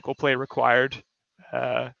more technical play required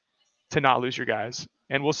to not lose your guys.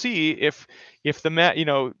 And we'll see if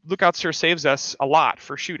the Lookout Sir saves us a lot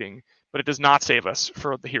for shooting, but it does not save us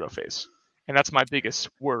for the hero phase. And that's my biggest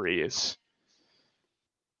worry is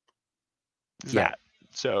that.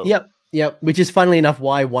 So Yep. Which is funnily enough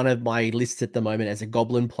why one of my lists at the moment as a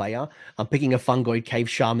goblin player, I'm picking a fungoid cave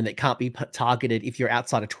shaman that can't be targeted if you're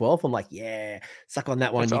outside of 12. I'm like, yeah, suck on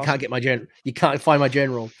that one. That's you awesome. Can't get my general. You can't find my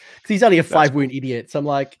general because he's only a 5-wound idiot. So I'm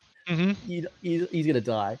like, he's gonna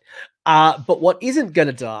die. But what isn't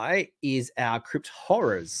gonna die is our Crypt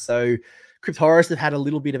Horrors. So Crypt Horrors have had a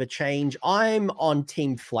little bit of a change. I'm on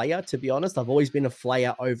Team Flayer, to be honest. I've always been a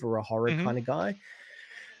Flayer over a horror kind of guy.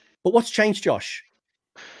 But what's changed, Josh?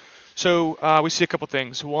 So we see a couple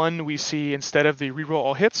things. One, we see instead of the reroll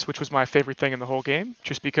all hits, which was my favorite thing in the whole game,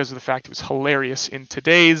 just because of the fact it was hilarious in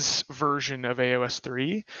today's version of AOS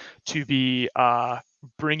 3 to be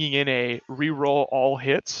bringing in a reroll all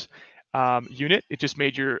hits unit. It just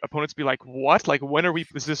made your opponents be like, what? Like, when are we?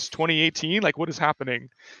 Is this 2018? Like, what is happening?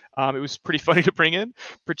 It was pretty funny to bring in,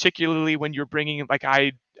 particularly when you're bringing, like,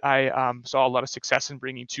 I saw a lot of success in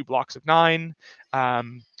bringing 2 blocks of 9.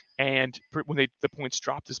 And when the points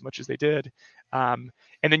dropped as much as they did, and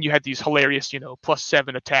then you had these hilarious,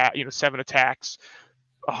 +7 attack, 7 attacks,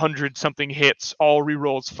 100 something hits, all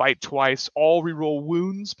rerolls, fight twice, all reroll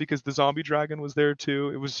wounds because the zombie dragon was there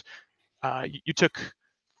too. It was you took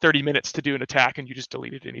 30 minutes to do an attack and you just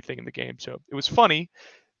deleted anything in the game, so it was funny.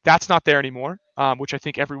 That's not there anymore, which I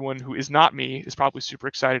think everyone who is not me is probably super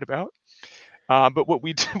excited about. But what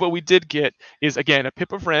we did get is, again, a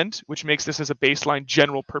Pip of Rend, which makes this as a baseline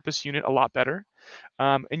general purpose unit a lot better.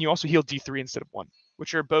 And you also heal D3 instead of 1,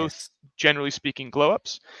 which are both, generally speaking, glow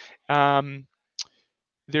ups.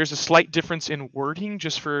 There's a slight difference in wording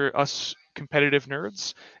just for us competitive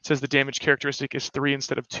nerds. It says the damage characteristic is 3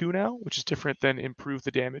 instead of 2 now, which is different than improve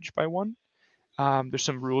the damage by 1. There's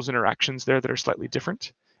some rules interactions there that are slightly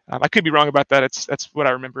different. I could be wrong about that. That's what I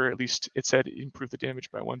remember. At least it said improve the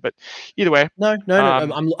damage by 1. But either way, no.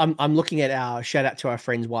 I'm looking at our shout out to our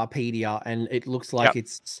friends Wikipedia, and it looks like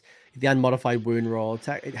it's the unmodified wound roll.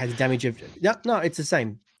 It has damage of no. It's the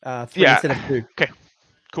same. 3 instead of 2. Okay,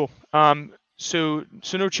 cool. So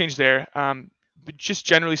no change there. But just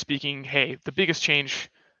generally speaking, hey, the biggest change,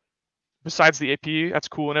 besides the AP, that's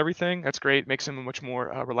cool and everything, that's great, makes him a much more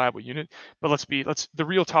reliable unit. But the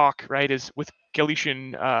real talk, right, is with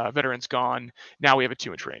Galician veterans gone, now we have a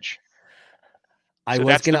 2-inch range. I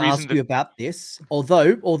was going to ask you about this,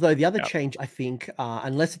 although the other change, I think,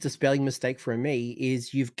 unless it's a spelling mistake from me,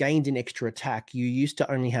 is you've gained an extra attack. You used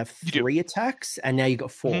to only have 3 attacks, and now you've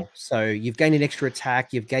got 4. So you've gained an extra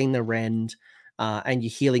attack, you've gained the rend, and you're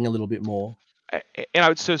healing a little bit more. And I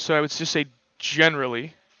would just say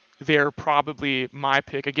generally, they're probably my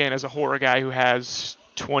pick, again, as a horror guy who has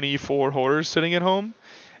 24 horrors sitting at home.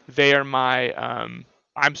 They are my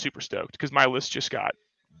I'm super stoked because my list just got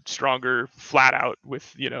stronger flat out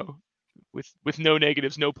with with no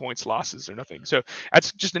negatives, no points losses or nothing. So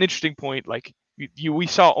that's just an interesting point. Like we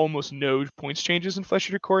saw almost no points changes in Flesh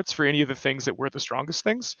Eater Courts for any of the things that were the strongest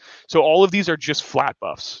things. So all of these are just flat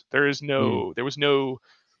buffs. There was no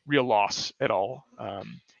real loss at all.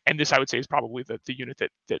 And this, I would say, is probably the unit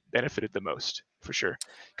that benefited the most for sure,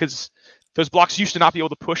 because those blocks used to not be able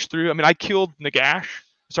to push through. I mean, I killed Nagash.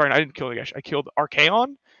 Sorry, I didn't kill Nagash. I killed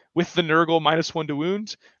Archaon with the Nurgle -1 to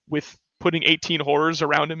wound, with putting 18 horrors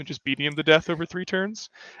around him and just beating him to death over 3 turns.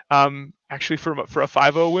 Actually, for a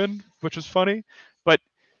 5-0 win, which was funny. But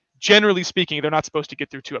generally speaking, they're not supposed to get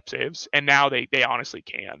through 2-up saves, and now they honestly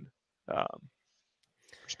can,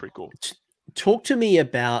 which is pretty cool. Talk to me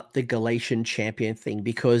about the Galatian champion thing,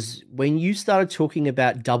 because when you started talking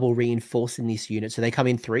about double reinforcing this unit, so they come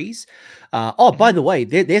in 3s. By the way,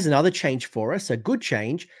 there's another change for us. A good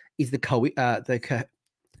change is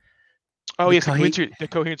Oh The yes, the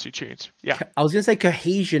coherency change. Yeah, I was going to say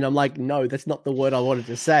cohesion. I'm like, no, that's not the word I wanted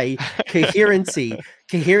to say. Coherency. for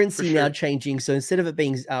Coherency now sure. changing. So instead of it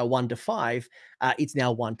being 1 to 5, it's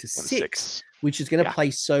now 1 to 6, 1 to 6. which is going to Yeah, play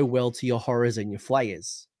so well to your horrors and your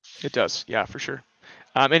flayers. it does. Yeah, for sure.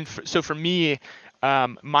 So for me,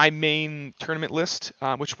 my main tournament list,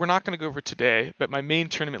 which we're not going to go over today, but my main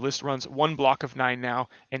tournament list runs 1 block of 9 now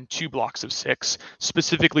and 2 blocks of 6,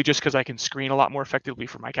 specifically just because I can screen a lot more effectively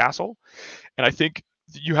for my castle. And I think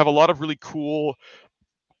you have a lot of really cool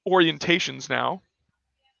orientations now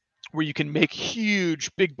where you can make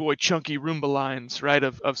huge, big boy, chunky Roomba lines, right,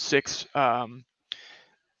 of 6,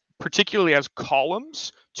 particularly as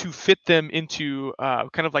columns to fit them into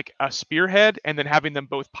kind of like a spearhead, and then having them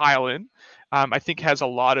both pile in. I think has a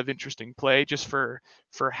lot of interesting play just for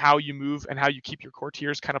how you move and how you keep your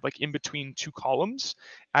courtiers kind of like in between 2 columns.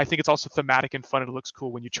 I think it's also thematic and fun, and it looks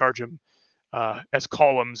cool when you charge them as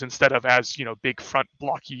columns instead of as big front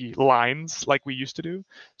blocky lines like we used to do.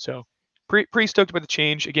 So pretty stoked about the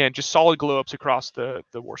change. Again, just solid glow ups across the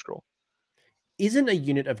war scroll. Isn't a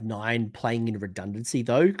unit of 9 playing in redundancy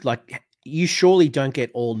though? Like, you surely don't get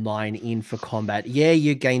all 9 in for combat. Yeah,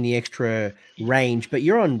 you gain the extra range, but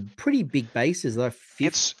you're on pretty big bases, like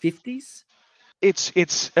It's 50s.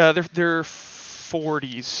 they're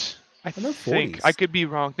 40s. I I know think I 40s. could be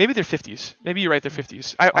wrong. Maybe they're 50s. Maybe you're right. They're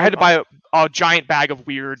 50s. I had to I buy a giant bag of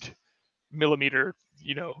weird millimeter,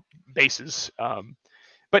 bases.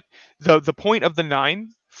 But the point of the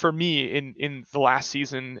 9 for me in the last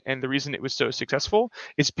season, and the reason it was so successful,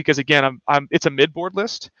 is because again it's a mid board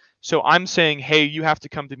list. So I'm saying, hey, you have to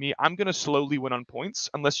come to me. I'm going to slowly win on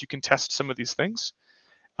points unless you can test some of these things.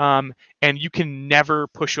 And you can never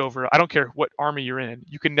push over. I don't care what army you're in.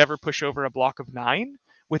 You can never push over a block of 9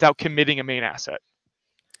 without committing a main asset.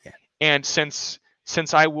 Yeah. And since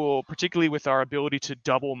I will, particularly with our ability to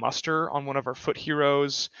double muster on one of our foot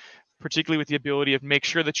heroes, particularly with the ability of make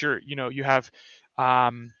sure that you have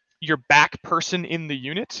your back person in the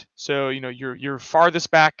unit. So your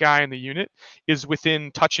farthest back guy in the unit is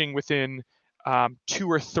touching within 2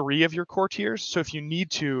 or 3 of your courtiers. So if you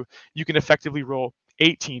need to, you can effectively roll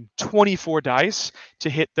 18, 24 dice to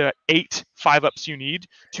hit the 8 5-ups you need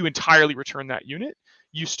to entirely return that unit.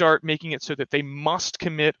 You start making it so that they must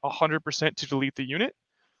commit 100% to delete the unit,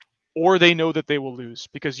 or they know that they will lose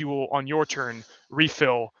because you will, on your turn,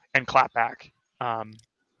 refill and clap back.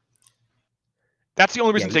 That's the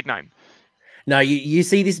only reason Yeah. to take 9. No, you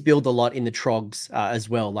see this build a lot in the trogs as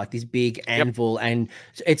well, like this big Yep. anvil. And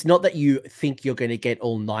it's not that you think you're going to get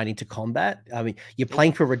all 9 into combat. I mean, you're Nope.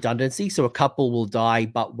 playing for redundancy, so a couple will die.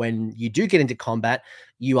 But when you do get into combat,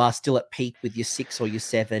 you are still at peak with your 6 or your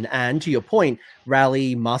 7. And to your point,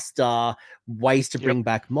 rally, muster, ways to bring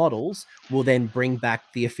back models will then bring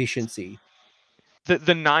back the efficiency.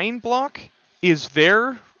 The 9 block is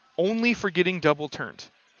there only for getting double turned.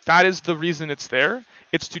 That is the reason it's there.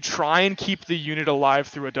 It's to try and keep the unit alive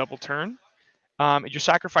through a double turn. You're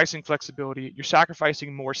sacrificing flexibility. You're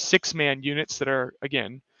sacrificing more 6-man units that are,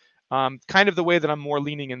 again, kind of the way that I'm more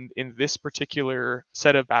leaning in this particular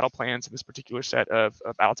set of battle plans, in this particular set of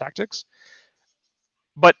battle tactics.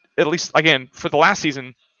 But at least, again, for the last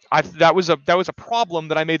season, that was a problem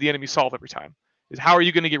that I made the enemy solve every time. Is how are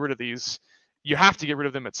you going to get rid of these? You have to get rid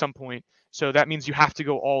of them at some point. So that means you have to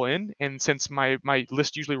go all in. And since my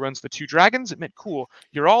list usually runs the 2 dragons, it meant, cool,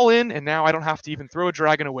 you're all in, and now I don't have to even throw a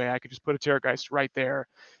dragon away. I could just put a Terrorgeist right there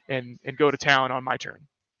and go to town on my turn.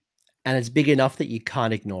 And it's big enough that you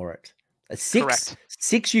can't ignore it. A 6, Correct.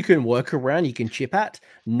 6 you can work around, you can chip at.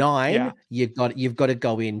 9, Yeah. you've got to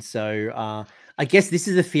go in. So I guess this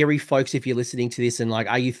is a theory, folks. If you're listening to this and like,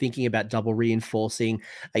 are you thinking about double reinforcing?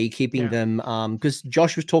 Are you keeping them? Because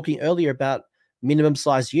Josh was talking earlier about minimum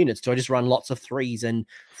size units. Do I just run lots of 3s and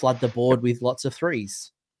flood the board with lots of 3s?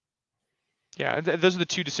 Yeah, those are the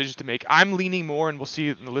 2 decisions to make. I'm leaning more, and we'll see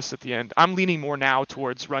it in the list at the end. I'm leaning more now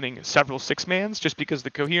towards running several 6-mans, just because the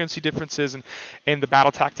coherency differences and the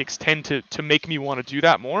battle tactics tend to make me want to do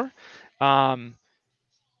that more.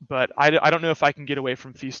 But I don't know if I can get away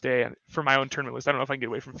from Feast Day for my own tournament list. I don't know if I can get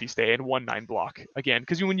away from Feast Day and 1/9 block again,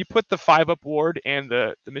 because when you put the 5-up ward and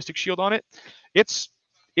the Mystic Shield on it, it's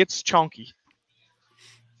chonky.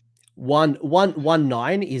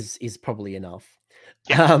 1/9 is probably enough.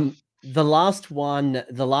 Yeah. The last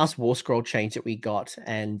War Scroll change that we got,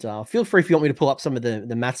 and feel free if you want me to pull up some of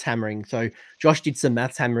the maths hammering. So Josh did some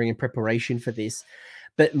maths hammering in preparation for this,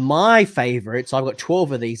 but my favorite, so I've got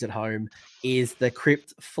 12 of these at home, is the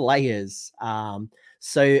Crypt Flayers.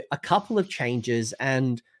 So a couple of changes,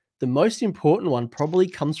 and the most important one probably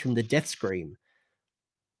comes from the Death Scream.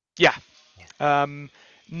 Yeah.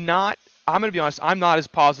 Not I'm gonna be honest. I'm not as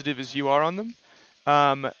positive as you are on them.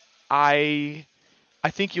 I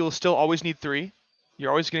think you'll still always need 3. You're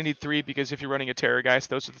always gonna need 3 because if you're running a Terrorgeist,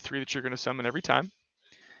 those are the 3 that you're gonna summon every time.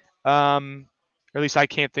 Or at least I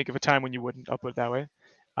can't think of a time when you wouldn't. I'll put it that way.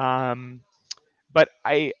 But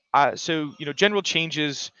so general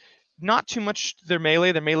changes. Not too much their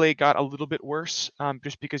melee. Their melee got a little bit worse,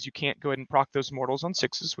 just because you can't go ahead and proc those mortals on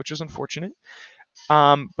 6s, which is unfortunate.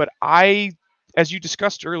 But as you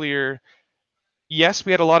discussed earlier, yes,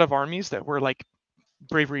 we had a lot of armies that were like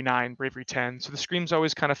bravery 9, bravery 10. So the screams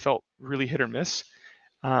always kind of felt really hit or miss.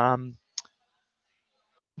 But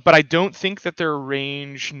I don't think that their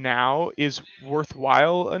range now is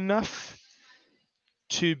worthwhile enough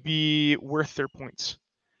to be worth their points.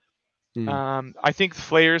 I think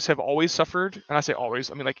Flayers have always suffered, and I say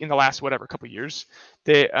always, I mean like in the last couple of years,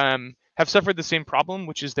 they have suffered the same problem,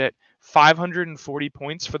 which is that 540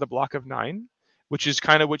 points for the block of 9, which is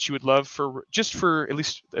kind of what you would love for at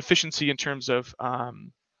least efficiency in terms of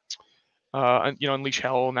unleash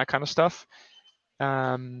hell and that kind of stuff.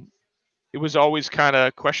 It was always kind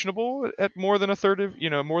of questionable at more than a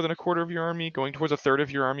quarter of your army, going towards a third of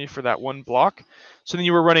your army for that one block. So then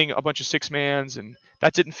you were running a bunch of 6-mans, and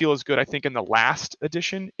that didn't feel as good, I think, in the last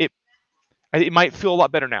edition. It might feel a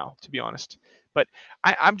lot better now, to be honest. But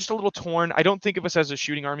I'm just a little torn. I don't think of us as a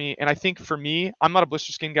shooting army, and I think for me, I'm not a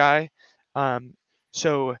blister skin guy,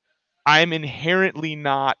 so I'm inherently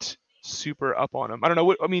not super up on them. I don't know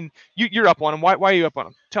what I mean. You're up on them. Why are you up on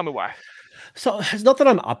them? Tell me why. So it's not that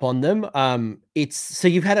I'm up on them. It's so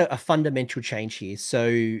you've had a fundamental change here. So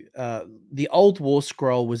the old War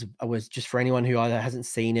Scroll was just for anyone who either hasn't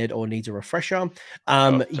seen it or needs a refresher.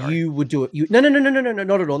 You would do it. No,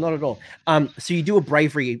 not at all, not at all. So you do a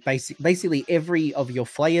bravery. Basically, every of your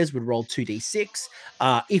flayers would roll 2d6.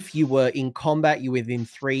 If you were in combat, you were within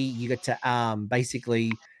 3. You get to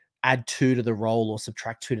basically add 2 to the roll or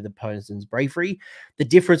subtract 2 to the opponent's bravery. The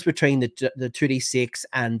difference between the 2d6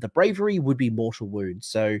 and the bravery would be mortal wounds.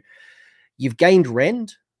 So you've gained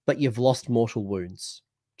rend, but you've lost mortal wounds.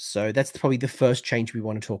 So that's probably the first change we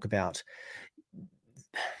want to talk about.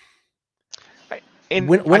 And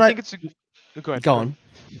I think it's go ahead. Go on.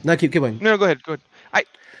 No, keep going. No, go ahead. Go ahead.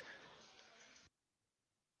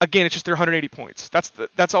 Again, it's just they're 180 points.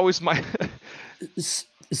 That's always my.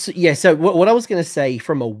 So what I was going to say,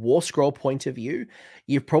 from a War Scroll point of view,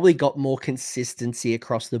 you've probably got more consistency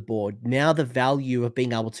across the board. Now the value of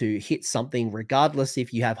being able to hit something, regardless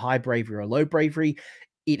if you have high bravery or low bravery,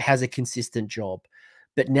 it has a consistent job.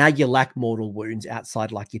 But now you lack mortal wounds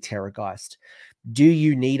outside like your Terrorgeist. Do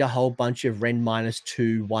you need a whole bunch of Rend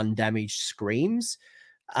 -2 1 damage screams?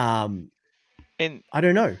 And I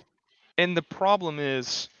don't know. And the problem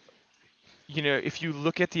is, if you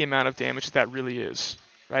look at the amount of damage that really is,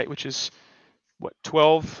 right, which is what,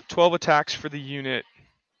 12 attacks for the unit,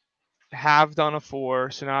 halved on a 4.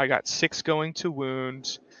 So now I got 6 going to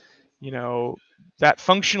wounds. That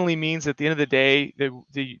functionally means at the end of the day,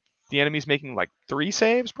 the enemy's making like 3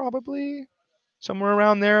 saves, probably somewhere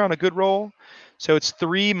around there on a good roll. So it's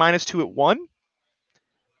 3 minus 2 at 1.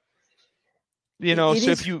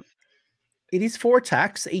 It is 4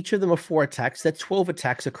 attacks. Each of them are 4 attacks. That's 12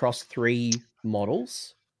 attacks across 3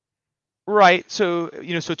 models. Right. So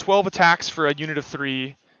 12 attacks for a unit of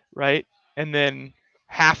 3, right? And then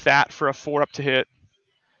half that for a 4 up to hit.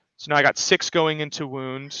 So now I got 6 going into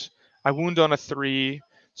wounds. I wound on a 3.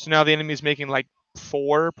 So now the enemy is making like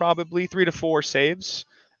 4, probably 3 to 4 saves.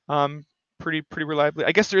 Pretty reliably.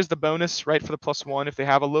 I guess there is the bonus, right, for the +1 if they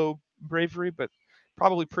have a low bravery, but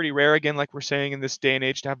probably pretty rare, again, like we're saying in this day and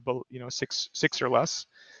age, to have 6 or less.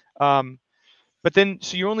 But then,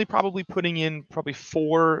 so you're only probably putting in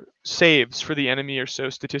 4 saves for the enemy or so,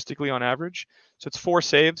 statistically on average. So it's 4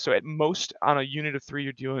 saves. So at most on a unit of 3,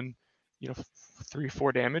 you're doing 3 or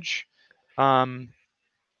 4 damage.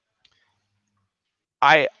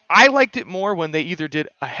 I liked it more when they either did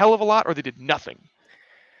a hell of a lot or they did nothing,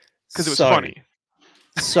 because it was funny.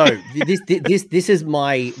 So this is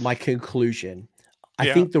my conclusion.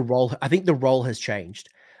 I think the role has changed.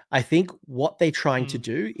 I think what they're trying to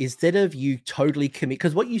do, instead of you totally commit,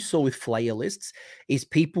 because what you saw with Flayer lists is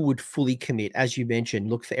people would fully commit, as you mentioned,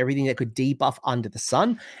 look for everything that could debuff under the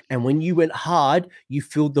sun. And when you went hard, you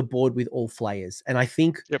filled the board with all Flayers. And I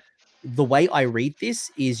think the way I read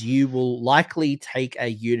this is you will likely take a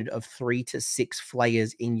unit of 3 to 6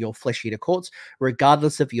 Flayers in your Flesh Eater Courts,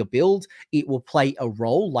 regardless of your build. It will play a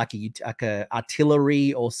role like a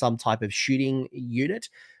artillery or some type of shooting unit,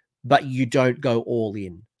 but you don't go all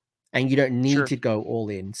in. And you don't need to go all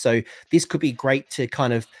in. So this could be great to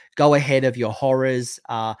kind of go ahead of your horrors,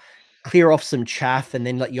 clear off some chaff, and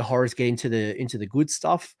then let your horrors get into the good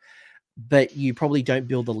stuff. but you probably don't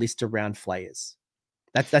build a list around flayers.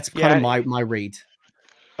 That's kind of Yeah, my read.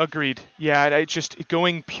 agreed. Yeah, I just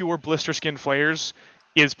going pure blister skin flayers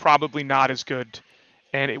is probably not as good,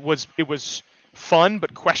 and it was fun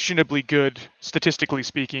but questionably good statistically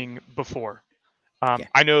speaking before. Yeah.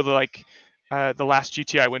 I know the last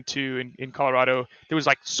GT I went to in Colorado, there was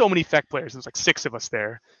like so many FEC players. There was like 6 of us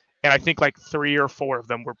there, and I think like 3 or 4 of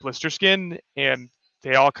them were blister skin, and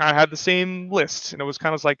they all kind of had the same list, and it was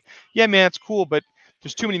kind of like, yeah, man, it's cool, but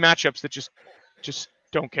there's too many matchups that just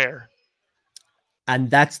don't care. And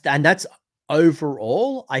that's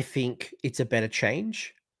overall, I think it's a better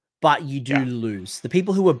change, but you do Yeah, lose. The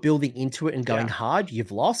people who are building into it and going yeah, hard,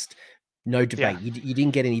 you've lost. No yeah. debate. You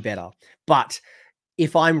didn't get any better. But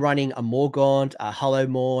if I'm running a Morgaunt, a Hollow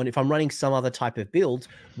Morn, if I'm running some other type of build,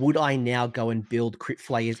 would I now go and build crit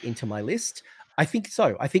flayers into my list? I think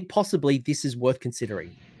so. I think possibly this is worth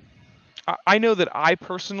considering. I know that I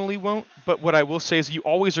personally won't, but what I will say is you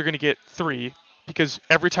always are going to get 3 because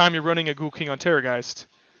every time you're running a Ghoul King on Terrorgeist,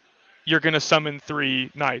 you're going to summon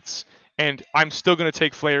 3 knights, and I'm still going to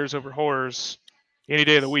take flayers over horrors any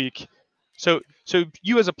day of the week. So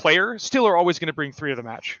you as a player still are always going to bring 3 of the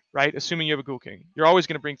match, right? Assuming you have a Ghoul King, you're always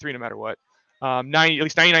going to bring 3 no matter what. 90, at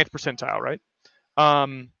least 99th percentile, right?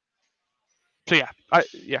 Um, so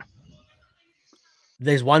yeah.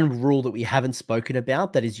 There's one rule that we haven't spoken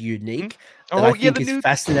about that is Hmm. unique that I Oh yeah, think the is new.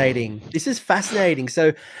 fascinating. This is fascinating.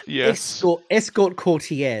 So Yes. escort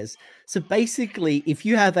courtiers. So basically, if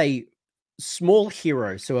you have a small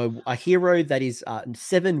hero, so a hero that is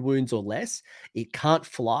 7 wounds or less, it can't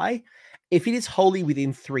fly. If it is wholly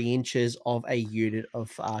within 3 inches of a unit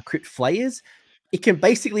of crit flayers, it can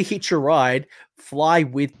basically hitch a ride, fly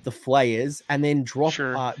with the flayers, and then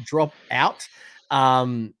Sure. drop out.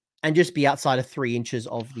 Um, and just be outside of 3 inches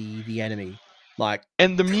of the enemy. Like,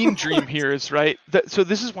 And the mean dream here is right. So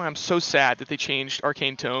this is why I'm so sad that they changed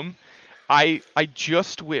Arcane Tome. I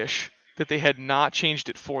just wish that they had not changed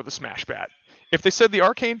it for the Smash Bat. If they said the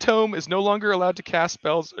Arcane Tome is no longer allowed to cast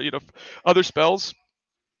spells, other spells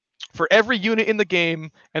for every unit in the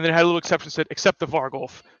game, and then had a little exception said except the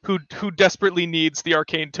Vargulf, who desperately needs the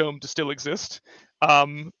Arcane Tome to still exist,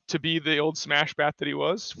 to be the old Smash Bat that he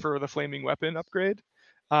was for the Flaming Weapon upgrade.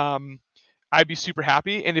 Um, I'd be super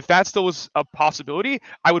happy. And if that still was a possibility,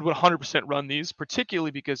 I would 100% run these,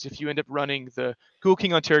 particularly because if you end up running the Ghoul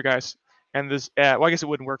King on Terrorgeist and this, well, I guess it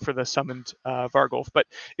wouldn't work for the summoned Vargulf, but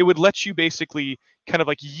it would let you basically kind of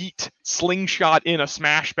like yeet slingshot in a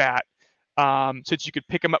Smash Bat, so that you could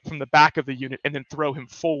pick him up from the back of the unit and then throw him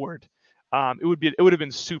forward. It would have been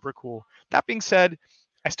super cool. That being said,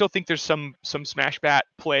 I still think there's some Smash Bat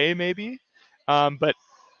play maybe, but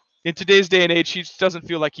in today's day and age, he just doesn't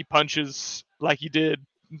feel like he punches like he did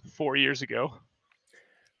 4 years ago.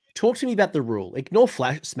 talk to me about the rule. Ignore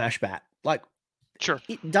Smash Bat. Like, Sure.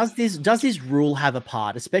 does this rule have a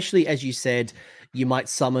part? Especially as you said, you might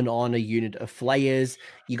summon on a unit of flayers.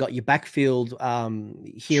 You got your backfield Sure.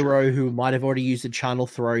 hero who might have already used a channel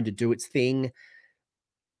throne to do its thing.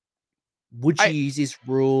 Would you I use this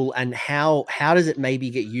rule, and how does it maybe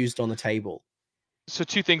get used on the table? So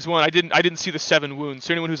 2 things. One, I didn't see the 7 wounds.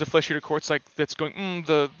 So anyone who's a flesh eater courts like that's going,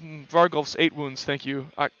 the Vargulf's 8 wounds. Thank you.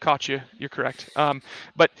 I caught you. You're correct.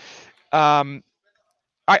 But um,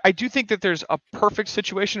 I do think that there's a perfect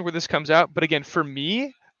situation where this comes out. But again, for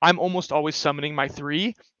me, I'm almost always summoning my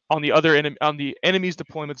 3 on on the enemy's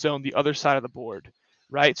deployment zone, the other side of the board,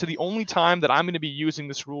 right? So the only time that I'm going to be using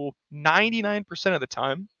this rule, 99% of the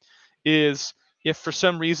time, is if for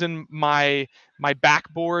some reason my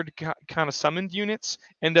backboard kind of summoned units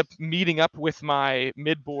end up meeting up with my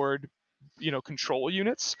midboard, control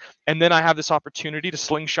units, and then I have this opportunity to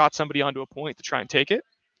slingshot somebody onto a point to try and take it.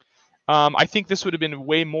 I think this would have been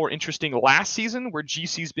way more interesting last season, where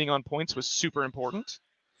GCs being on points was super important.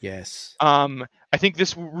 Yes. I think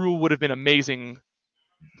this rule would have been amazing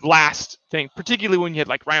last thing, particularly when you had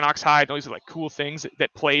like Rhinox Hide and all these like cool things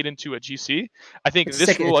that played into a GC. I think It's a this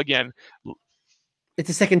second. rule again It's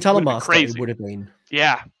a second tunnel would have been master. It crazy. would have been.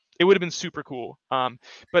 Yeah, it would have been super cool.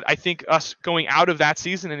 But I think us going out of that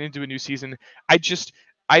season and into a new season,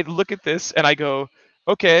 I look at this and I go,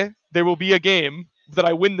 okay, there will be a game that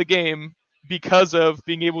I win the game because of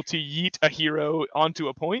being able to yeet a hero onto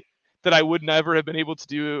a point that I would never have been able to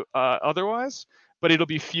do otherwise. But it'll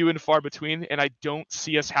be few and far between, and I don't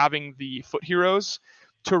see us having the foot heroes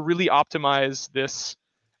to really optimize this,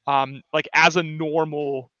 like as a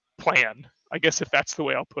normal plan. I guess if that's the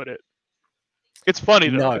way I'll put it. It's funny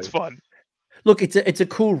though. No. It's fun. Look, it's a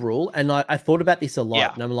cool rule, and I thought about this a lot,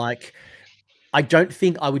 Yeah. and I'm like, I don't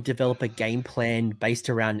think I would develop a game plan based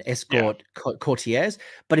around escort courtiers.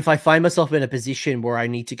 But if I find myself in a position where I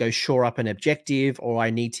need to go shore up an objective, or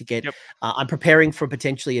I need to get, Yep. I'm preparing for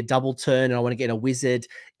potentially a double turn, and I want to get a wizard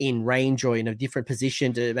in range or in a different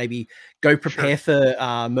position to maybe go prepare for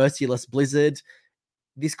Merciless Blizzard,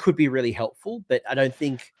 this could be really helpful. But I don't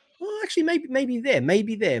think. Well, actually, maybe It's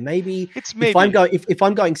if I'm maybe. going if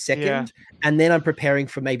I'm going Yeah. second, and then I'm preparing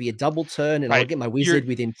for maybe a double turn, and I'll Right. get my You're wizard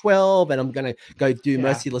within 12, and I'm gonna go do yeah.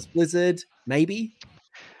 Merciless Blizzard, maybe.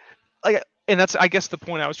 Like, and that's, I guess, the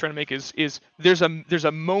point I was trying to make is there's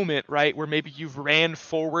a moment, right, where maybe you've ran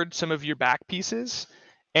forward some of your back pieces,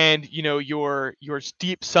 and your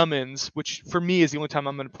steep summons, which for me is the only time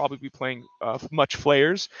I'm going to probably be playing much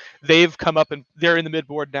flayers. They've come up and they're in the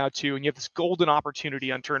midboard now too, and you have this golden opportunity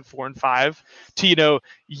on turn 4 and 5 to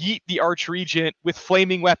yeet the Archregent with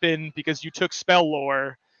flaming weapon because you took spell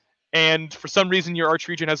lore, and for some reason your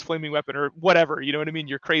Archregent has flaming weapon or whatever, you know what I mean,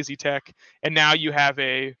 your crazy tech, and now you have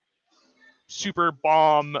a super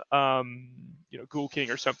bomb, Ghoul King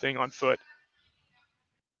or something on foot.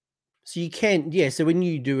 So you can, yeah. So when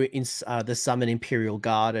you do it in the summon Imperial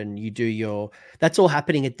Guard, and you do that's all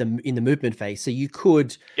happening in the movement phase. So you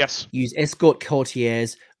could Yes. use escort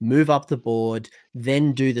courtiers, move up the board,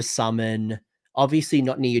 then do the summon. Obviously,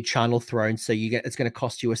 not near your channel throne, so it's going to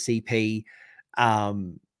cost you a CP.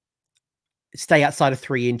 Stay outside of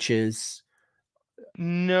 3 inches.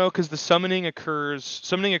 No, because the summoning occurs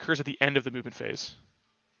at the end of the movement phase.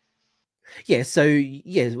 Yeah, so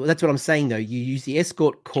well, that's what I'm saying though. You use the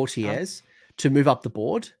escort courtiers to move up the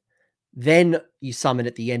board, then you summon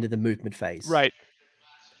at the end of the movement phase. Right.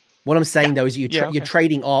 What I'm saying though is Yeah, you're okay.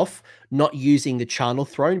 trading off not using the charnel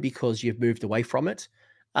throne because you've moved away from it,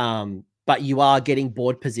 but you are getting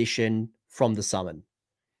board position from the summon.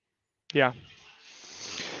 Yeah.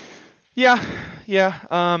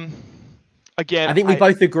 Yeah. Again, I think we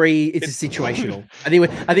both agree it's situational. I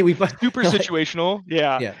think we both super situational.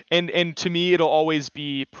 Yeah. Yeah. And to me, it'll always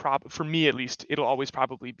be for me at least, it'll always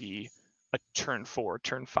probably be a turn 4,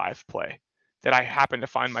 turn 5 play that I happen to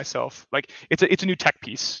find myself like. It's a new tech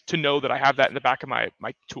piece to know that I have that in the back of my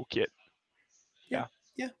toolkit. Yeah.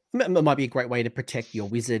 Yeah, it might be a great way to protect your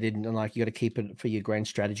wizard, and like you got to keep it for your grand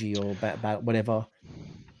strategy or about whatever.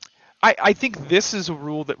 I think this is a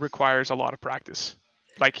rule that requires a lot of practice,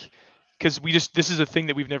 like, because this is a thing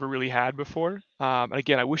that we've never really had before. And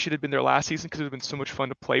again, I wish it had been there last season because it would have been so much fun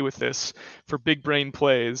to play with this for big brain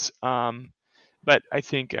plays. But I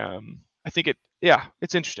think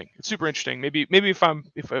it's interesting. It's super interesting. Maybe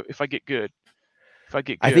if I get good, I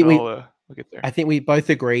think I'll get there. I think we both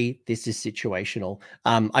agree this is situational.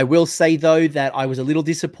 I will say though that I was a little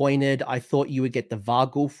disappointed. I thought you would get the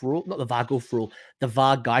Vargulf rule, not the Vargulf rule, the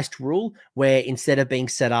Vargeist rule, where instead of being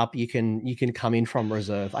set up, you can come in from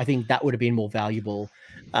reserve. I think that would have been more valuable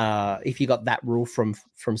if you got that rule from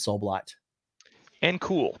Soulblight. And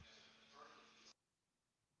cool.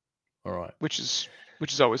 All right. Which is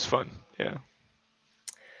always fun. Yeah.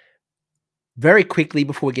 Very quickly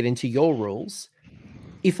before we get into your rules,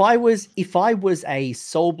 if I was a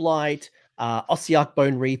Soulblight, Ossiarch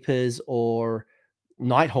Bone Reapers, or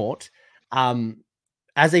Nighthawk,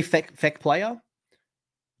 as a Feck player,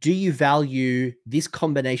 do you value this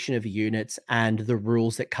combination of units and the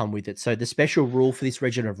rules that come with it? So the special rule for this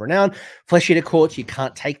Regiment of Renown, Flesh Eater Courts, you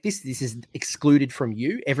can't take this. This is excluded from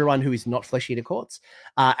you, everyone who is not Flesh Eater Courts,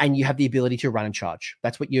 and you have the ability to run and charge.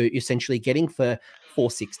 That's what you're essentially getting for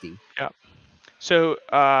 460. Yeah. So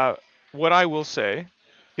what I will say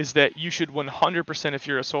is that you should 100%, if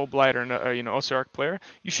you're a Soulblight or Ossiarch player,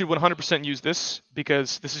 you should 100% use this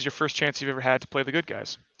because this is your first chance you've ever had to play the good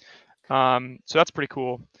guys. So that's pretty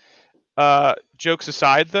cool. Jokes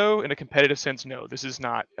aside, though, in a competitive sense, no, this is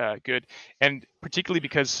not good, and particularly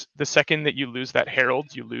because the second that you lose that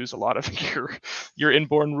Herald, you lose a lot of your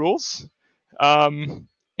inborn rules.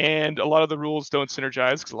 And a lot of the rules don't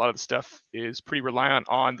synergize because a lot of the stuff is pretty reliant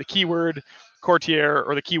on the keyword courtier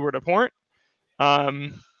or the keyword abhorrent.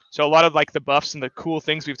 So a lot of like the buffs and the cool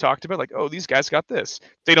things we've talked about, like, oh, these guys got this,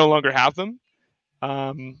 they no longer have them.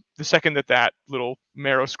 The second that little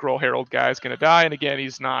Marrow Scroll Herald guy is going to die, and again,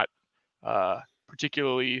 he's not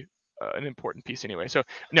particularly an important piece anyway. So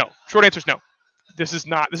no, short answer is no. This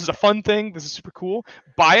is a fun thing. This is super cool.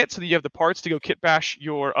 Buy it so that you have the parts to go kit bash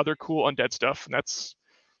your other cool undead stuff, and that's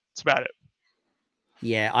about it.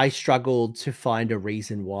 Yeah, I struggled to find a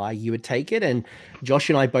reason why you would take it. And Josh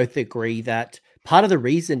and I both agree that part of the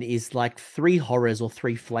reason is like 3 horrors or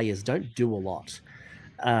 3 flayers don't do a lot.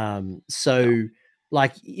 So No.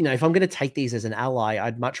 like, if I'm going to take these as an ally,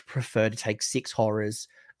 I'd much prefer to take 6 horrors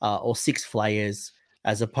or 6 flayers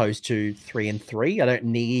as opposed to 3 and 3. I don't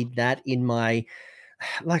need that in my,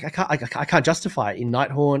 like, I can't justify it in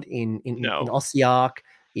Nighthaunt, in No. Ossiarch,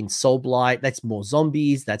 in Soulblight. That's more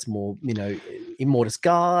zombies. That's more, Immortus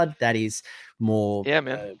Guard. That is more, Yeah,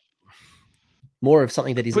 man. more of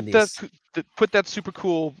something that isn't Put that this. put that super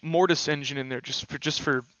cool Mortis engine in there just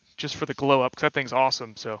for the glow up, because that thing's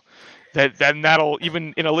awesome. So that'll,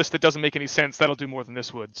 even in a list that doesn't make any sense, that'll do more than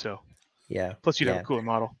this would. So Yeah, plus you'd have a yeah. cooler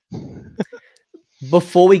model.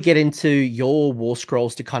 Before we get into your War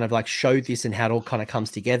Scrolls to kind of like show this and how it all kind of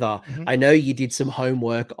comes together, Mm-hmm. I know you did some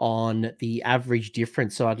homework on the average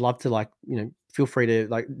difference. So I'd love to, like, feel free to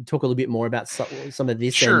like talk a little bit more about some of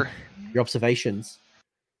this and Sure. your observations.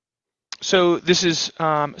 So this is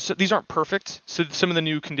so these aren't perfect. So some of the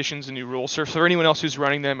new conditions and new rules. So for anyone else who's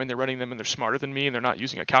running them and they're smarter than me and they're not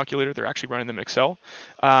using a calculator, they're actually running them in Excel.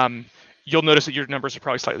 You'll notice that your numbers are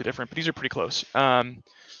probably slightly different, but these are pretty close.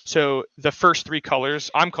 So the first three colors,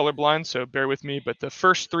 I'm colorblind, so bear with me, but the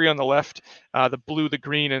first three on the left, the blue, the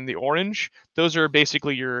green, and the orange, those are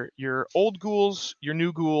basically your old ghouls, your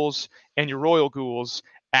new ghouls, and your royal ghouls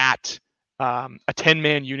at a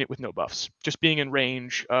 10-man unit with no buffs, just being in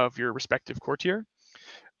range of your respective courtier,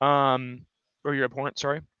 or your abhorrent,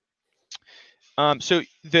 sorry. So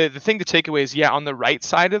the thing to take away is, yeah, on the right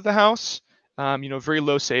side of the house, very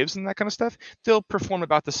low saves and that kind of stuff, they'll perform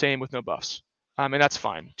about the same with no buffs. And that's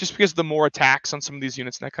fine. Just because the more attacks on some of these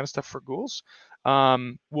units and that kind of stuff for ghouls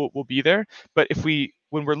will be there. But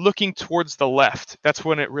when we're looking towards the left, that's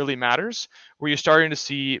when it really matters, where you're starting to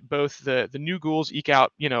see both the new ghouls eke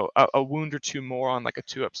out, a wound or two more on like a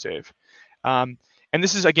 2-up save. And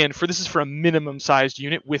this is for a minimum sized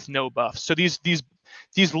unit with no buffs. So these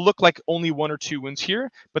look like only 1 or 2 wounds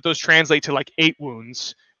here, but those translate to like 8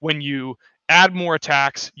 wounds when you add more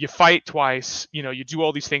attacks, you fight twice, you do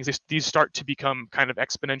all these things. These start to become kind of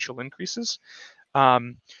exponential increases.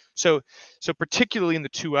 So particularly in the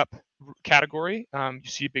 2-up category, you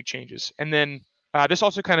see big changes. And then this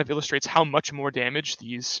also kind of illustrates how much more damage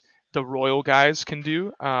the royal guys can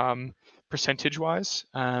do, percentage-wise.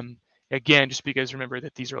 Again, just because remember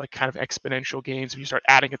that these are like kind of exponential gains when you start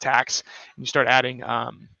adding attacks and you start adding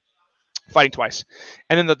fighting twice.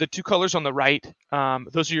 And then the 2 colors on the right,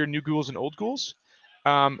 those are your new ghouls and old ghouls.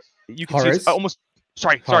 You can see it's almost,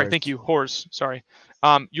 sorry, thank you, horrors, sorry.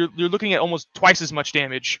 You're looking at almost twice as much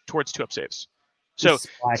damage towards 2-up saves. So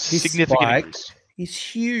this significant spike increase. is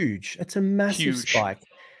huge. It's a massive spike.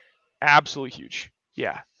 Absolutely huge.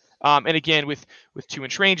 Yeah. And again, with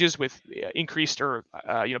 2-inch ranges, with increased or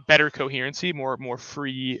better coherency, more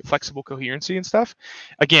free, flexible coherency and stuff.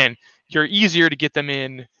 Again, you're easier to get them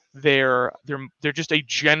in. They're just a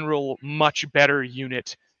general much better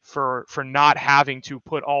unit for not having to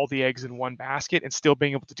put all the eggs in one basket and still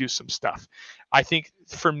being able to do some stuff. I think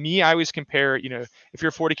for me, I always compare, if you're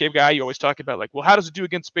a 40k guy, you always talk about like, well, how does it do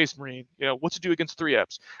against Space Marine? What's it do against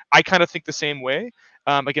 3-ups? I kind of think the same way.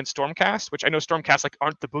 Against Stormcast, which I know Stormcast like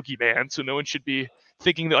aren't the boogeyman, so no one should be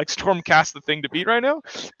thinking that like Stormcast the thing to beat right now.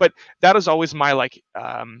 But that is always my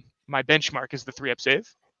my benchmark is the 3-up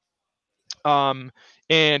save. And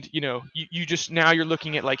you just now you're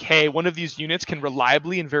looking at like, hey, one of these units can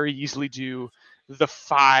reliably and very easily do the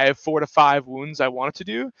 4 to 5 wounds I want it to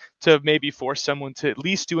do, to maybe force someone to at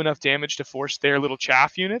least do enough damage to force their little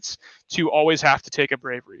chaff units to always have to take a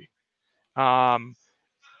bravery. They're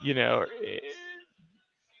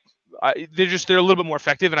a little bit more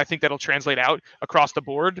effective, and I think that'll translate out across the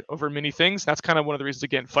board over many things. That's kind of one of the reasons,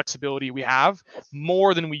 again, flexibility we have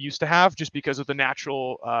more than we used to have, just because of the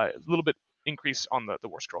natural little bit increase on the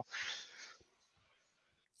war scroll.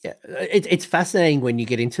 Yeah, it's fascinating when you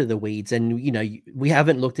get into the weeds, and we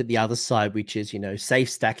haven't looked at the other side, which is safe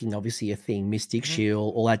stacking, obviously a thing, Mystic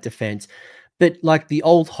Shield, all that defense. But like the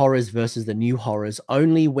old horrors versus the new horrors,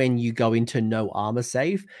 only when you go into no armor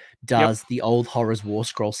save does the old horrors war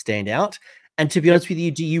scroll stand out. And to be honest with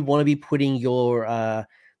you, do you want to be putting your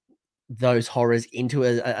those horrors into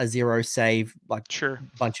a 0 save like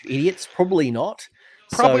bunch of idiots? Probably not.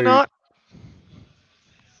 Probably not.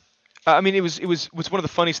 I mean, it was one of the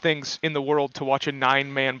funniest things in the world to watch a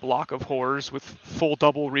 9-man block of horrors with full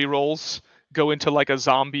double rerolls go into like a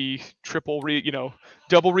zombie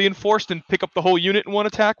double reinforced and pick up the whole unit in one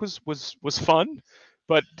attack was fun,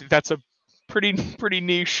 but that's a pretty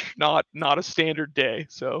niche, not a standard day.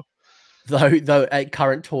 So though at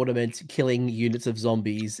current tournaments, killing units of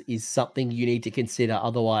zombies is something you need to consider.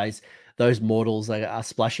 Otherwise, those mortals are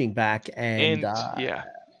splashing back, and yeah.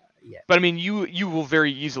 But I mean, you will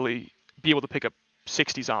very easily be able to pick up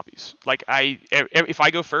 60 zombies. Like if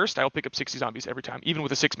I go first, I'll pick up 60 zombies every time, even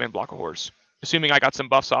with a 6-man block of horrors. assuming I got some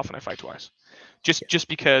buffs off and I fight twice. Just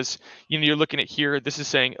because you're looking at here, this is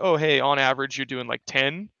saying, oh hey, on average you're doing like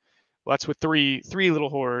 10. Well, that's with three little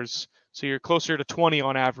horrors, so you're closer to 20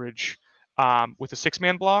 on average with a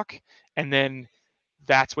 6-man block, and then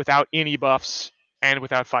that's without any buffs and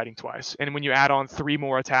without fighting twice. And when you add on 3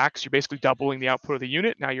 more attacks, you're basically doubling the output of the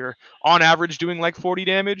unit. Now you're on average doing like 40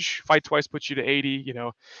 damage. Fight twice puts you to 80.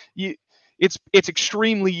 It's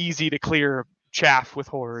extremely easy to clear chaff with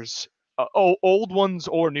horrors. Old ones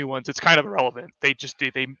or new ones, it's kind of irrelevant.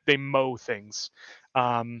 They mow things,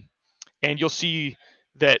 and you'll see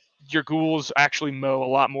that your ghouls actually mow a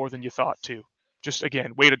lot more than you thought too. Just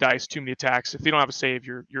again, weight of dice, too many attacks. If you don't have a save,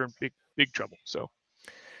 you're in big trouble. So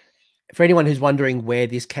for anyone who's wondering where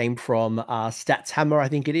this came from, Stats Hammer, I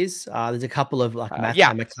think it is. There's a couple of like Math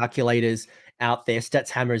Hammer calculators out there. Stats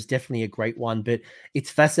Hammer is definitely a great one, but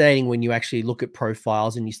it's fascinating when you actually look at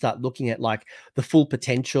profiles and you start looking at like the full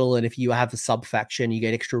potential. And if you have a sub faction, you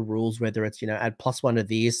get extra rules, whether it's, add +1 to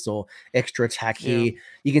this or extra attack here.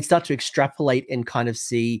 You can start to extrapolate and kind of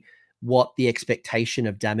see what the expectation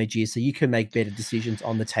of damage is, so you can make better decisions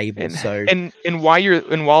on the table. And while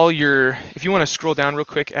you're if you want to scroll down real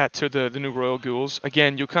quick to the new Royal Ghouls,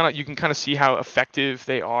 again, you can kind of see how effective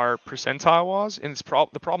they are percentile wise. And it's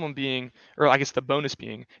the problem being, or I guess the bonus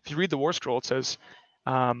being, if you read the Warscroll, it says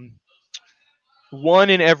 1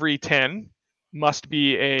 in every 10 must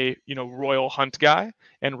be a Royal Hunt guy,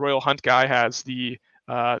 and Royal Hunt guy has the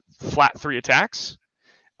flat 3 attacks.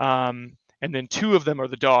 And then 2 of them are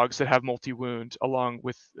the dogs that have multi-wound along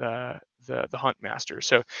with the Hunt Master.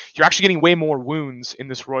 So you're actually getting way more wounds in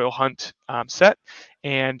this Royal Hunt set,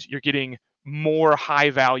 and you're getting more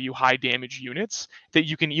high-value, high-damage units that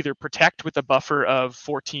you can either protect with a buffer of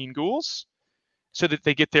 14 ghouls so that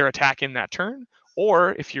they get their attack in that turn,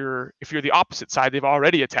 or if you're the opposite side, they've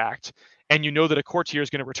already attacked, and you know that a courtier is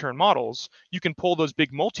going to return models, you can pull those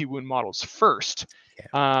big multi-wound models first.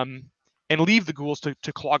 And leave the ghouls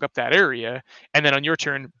to clog up that area, and then on your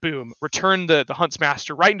turn, boom, return the Hunt's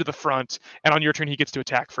Master right into the front, and on your turn he gets to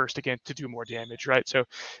attack first again to do more damage, right? So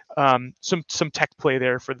some tech play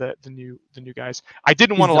there for the new guys. I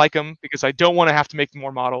didn't want to like them because I don't want to have to make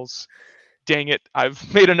more models. Dang it, I've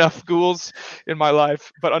made enough ghouls in my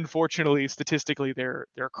life, but unfortunately, statistically, they're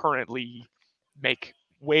currently make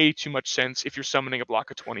way too much sense if you're summoning a block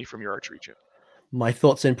of 20 from your Archregent. My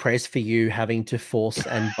thoughts and prayers for you having to force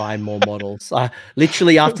and buy more models.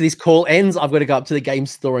 Literally after this call ends, I've got to go up to the game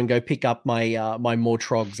store and go pick up my my more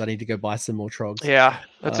trogs. I need to go buy some more trogs. Yeah,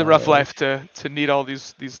 that's a rough life to need all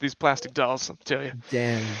these plastic dolls, I'll tell you.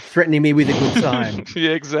 Damn, threatening me with a good time.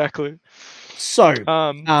 Yeah, exactly. So,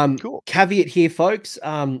 cool. Caveat here, folks.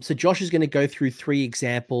 So Josh is going to go through 3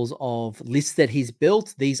 examples of lists that he's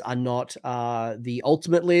built. These are not the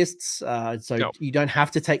ultimate lists. You don't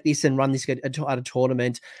have to take this and run this at a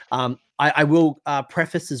tournament. I will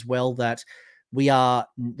preface as well that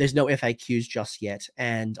there's no FAQs just yet.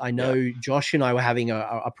 And I know Josh and I were having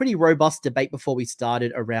a pretty robust debate before we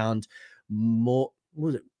started around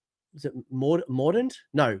was it Mordant?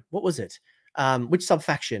 No, what was it? Which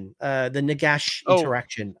sub-faction? The Nagash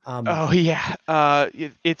interaction.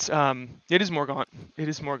 It is Morgaunt. It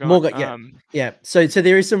is Morgaunt. Yeah. So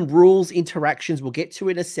there is some rules interactions. We'll get to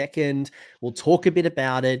it in a second. We'll talk a bit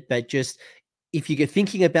about it, but just if you're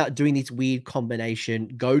thinking about doing this weird combination,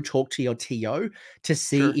 go talk to your TO to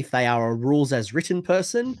see if they are a rules as written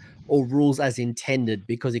person or rules as intended,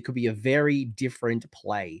 because it could be a very different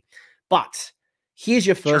play. But here's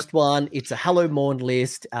your first one. It's a Hello Morn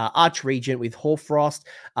list. Archregent with Hoarfrost.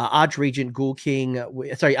 Archregent Ghoul King.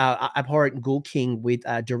 Abhorrent Ghoul King with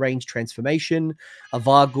Deranged Transformation. A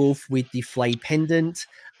Vargulf with the Flay Pendant.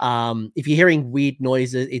 If you're hearing weird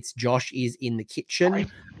noises, it's Josh is in the kitchen.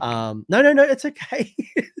 No, it's okay.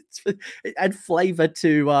 Add flavor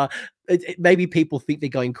to maybe people think they're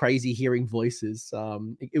going crazy hearing voices.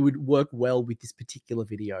 It would work well with this particular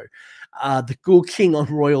video. The Ghoul King on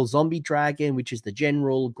Royal Zombie Dragon, which is the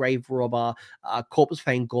General, Grave Robber, Corpse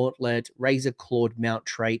Fang Gauntlet, Razor Clawed Mount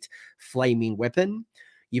Trait, Flaming Weapon.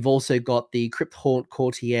 You've also got the Crypt Haunt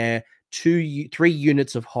Courtier, 4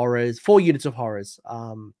 units of horrors,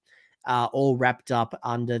 all wrapped up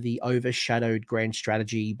under the overshadowed Grand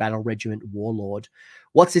Strategy Battle Regiment Warlord.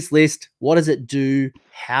 What's this list? What does it do?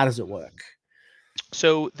 How does it work?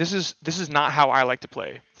 So this is not how I like to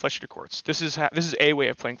play Flesh Eater Courts. This is a way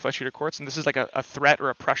of playing Flesh Eater Courts, and this is like a threat or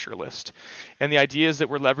a pressure list. And the idea is that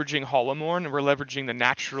we're leveraging Hollowmorn, and we're leveraging the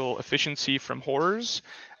natural efficiency from horrors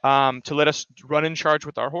to let us run in charge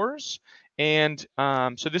with our horrors And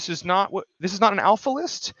so this is not an alpha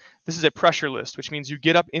list. This is a pressure list, which means you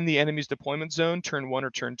get up in the enemy's deployment zone turn 1 or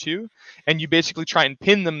turn 2, and you basically try and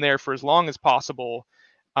pin them there for as long as possible,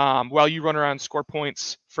 while you run around and score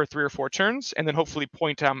points for 3 or 4 turns, and then hopefully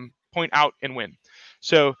point out and win.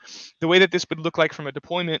 So the way that this would look like from a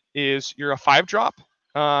deployment is you're a 5-drop.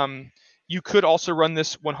 You could also run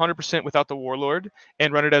this 100% without the Warlord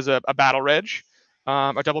and run it as a battle reg,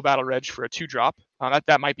 a double battle reg for a 2-drop.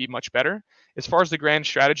 That might be much better. As far as the grand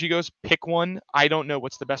strategy goes, pick one. I don't know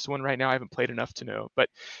what's the best one right now. I haven't played enough to know. But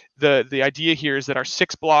the idea here is that our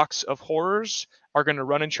 6 blocks of horrors are going to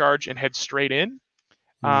run in charge and head straight in.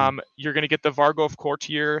 You're going to get the Vargolf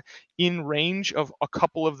Courtier in range of a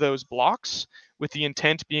couple of those blocks, with the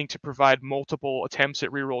intent being to provide multiple attempts at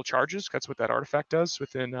reroll charges. That's what that artifact does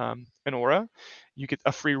within an aura. You get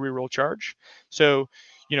a free reroll charge. So,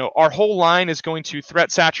 our whole line is going to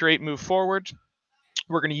threat saturate, move forward.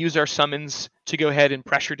 We're going to use our summons to go ahead and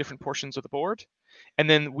pressure different portions of the board. And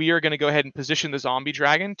then we are going to go ahead and position the zombie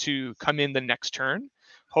dragon to come in the next turn,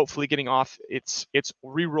 hopefully getting off its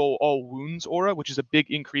reroll all wounds aura, which is a big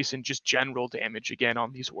increase in just general damage again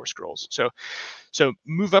on these Warscrolls. So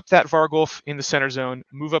move up that Vargolf in the center zone,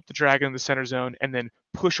 move up the dragon in the center zone, and then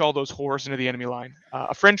push all those horrors into the enemy line.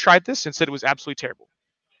 A friend tried this and said it was absolutely terrible.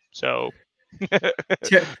 So,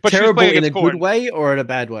 but terrible in a good way or in a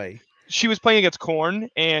bad way? She was playing against Khorne,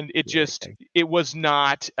 and it was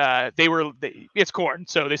not. It's Khorne,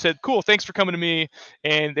 so they said, "Cool, thanks for coming to me,"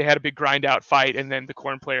 and they had a big grind out fight, and then the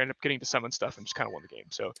Khorne player ended up getting to summon stuff and just kind of won the game.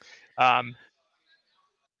 So,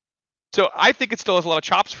 so I think it still has a lot of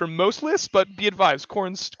chops for most lists, but be advised,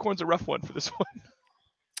 Khorne's a rough one for this one.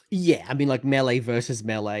 Yeah, I mean, like melee versus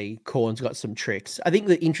melee, Khorne's got some tricks. I think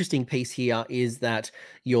the interesting piece here is that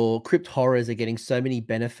your Crypt Horrors are getting so many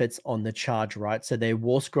benefits on the charge, right? So their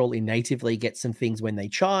War Scroll natively gets some things when they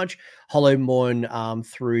charge. Hollow Mourn,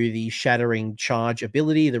 through the Shattering Charge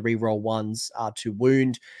ability, the reroll ones to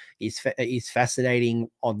wound is fascinating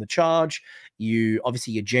on the charge.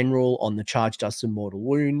 Obviously your General on the charge does some mortal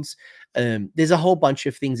wounds. There's a whole bunch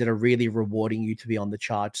of things that are really rewarding you to be on the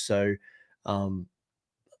charge. So,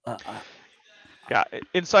 yeah,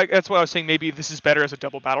 it's like that's why I was saying maybe this is better as a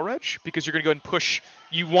double battle reg, because you're going to go and push.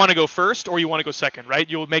 You want to go first or you want to go second, right?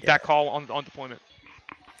 You'll make that call on deployment.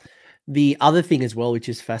 The other thing as well, which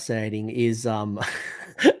is fascinating, is I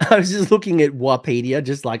was just looking at Warpedia,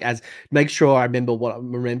 just like make sure I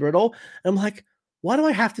remember it all. And I'm like, why do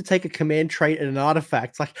I have to take a command trait and an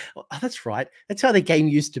artifact? It's like, oh, that's right. That's how the game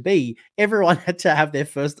used to be. Everyone had to have their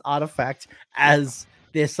first artifact as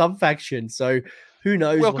their sub-faction. So who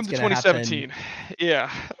knows Welcome what's to going to 2017. happen.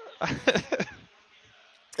 Yeah.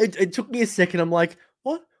 It took me a second. I'm like,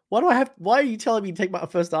 what? Why are you telling me to take my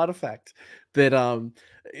first artifact? But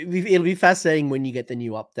it'll be fascinating when you get the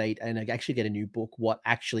new update and actually get a new book, what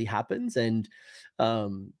actually happens. And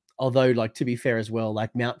although, like, to be fair as well,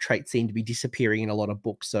 like mount traits seem to be disappearing in a lot of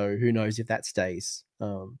books. So who knows if that stays.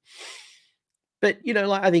 But,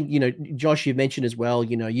 like, I think, Josh, you mentioned as well,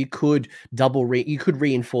 you could you could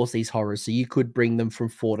reinforce these horrors. So you could bring them from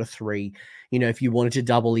 4 to 3. If you wanted to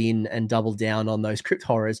double in and double down on those crypt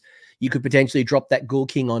horrors, you could potentially drop that Ghoul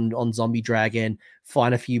King on Zombie Dragon,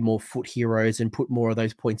 find a few more foot heroes and put more of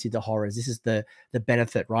those points into horrors. This is the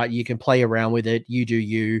benefit, right? You can play around with it. You do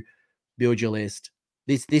you, build your list.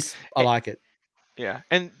 I like it. Yeah,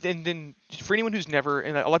 and then for anyone who's never,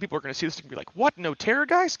 and a lot of people are going to see this and be like, "What? No terror,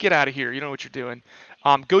 guys? Get out of here! You know what you're doing."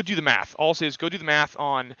 Go do the math. All I'll say is go do the math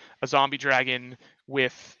on a zombie dragon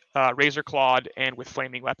with razor clawed and with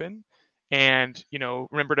flaming weapon, and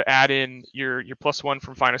remember to add in your +1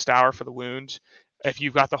 from finest hour for the wound. If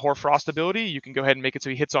you've got the Hoarfrost ability, you can go ahead and make it so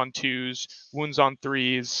he hits on 2s, wounds on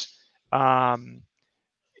 3s. The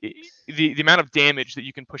amount of damage that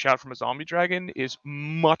you can push out from a zombie dragon is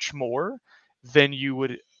much more than you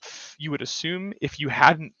would assume if you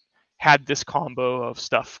hadn't had this combo of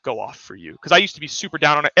stuff go off for you. Because I used to be super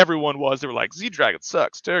down on it. Everyone was. They were like, Z Dragon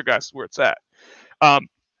sucks. Terrorgeist is where it's at.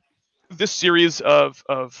 This series of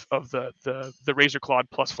the Razor Clawed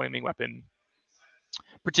plus Flaming Weapon,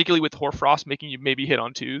 particularly with Hoarfrost making you maybe hit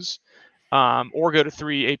on 2s, or go to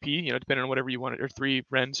 3 AP, depending on whatever you want, or 3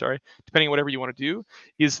 Ren, sorry, depending on whatever you want to do,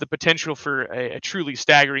 is the potential for a truly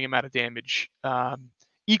staggering amount of damage,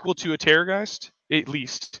 equal to a Terrorgeist, at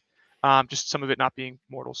least. Just some of it not being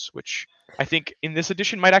mortals, which I think in this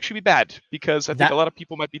edition might actually be bad, because I think a lot of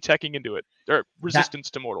people might be teching into it, or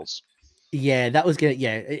resistance to mortals. Yeah, that was gonna.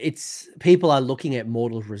 Yeah, it's people are looking at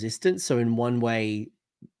mortal resistance. So in one way,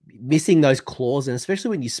 missing those claws, and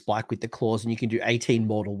especially when you spike with the claws and you can do 18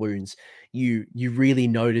 mortal wounds, you really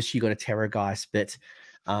notice you got a Terrorgeist. But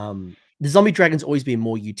the zombie dragon's always been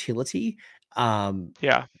more utility.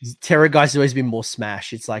 Yeah. Terror Guy's always been more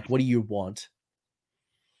smash. It's like, what do you want?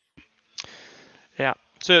 Yeah.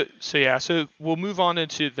 So we'll move on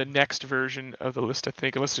into the next version of the list, I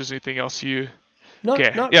think, unless there's anything else you. No,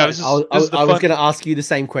 Okay. no. Yeah. I, This is the I was fun. going to ask you the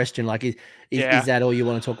same question. Like, is Yeah. that all you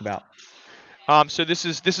want to talk about? So this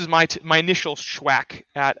is my initial schwack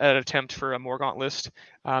at an attempt for a Morgaunt list.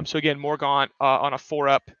 So again, Morgaunt on a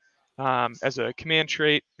 4-up as a command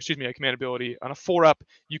trait, excuse me, a command ability. On a 4-up,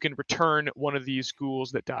 you can return one of these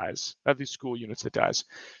ghouls that dies, of these ghoul units that dies.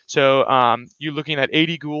 So you're looking at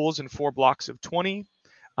 80 ghouls and 4 blocks of 20,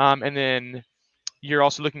 and then you're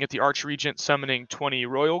also looking at the Archregent summoning 20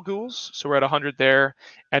 Royal Ghouls. So we're at 100 there.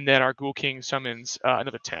 And then our Ghoul King summons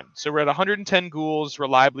another 10. So we're at 110 Ghouls,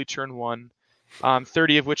 reliably turn 1,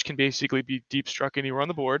 30 of which can basically be deep struck anywhere on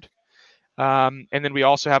the board. And then we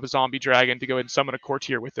also have a Zombie Dragon to go ahead and summon a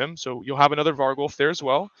Courtier with them. So you'll have another Vargulf there as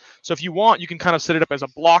well. So if you want, you can kind of set it up as a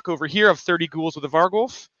block over here of 30 Ghouls with a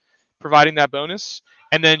Vargulf, providing that bonus.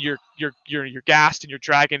 And then your Ghast and your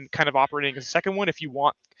Dragon kind of operating as a second one if you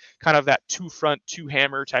want kind of that 2-front,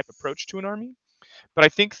 2-hammer type approach to an army. But I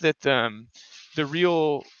think that the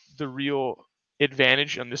real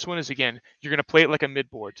advantage on this one is, again, you're going to play it like a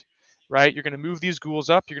mid-board, right? You're going to move these ghouls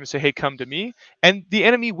up. You're going to say, hey, come to me. And the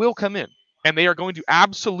enemy will come in. And they are going to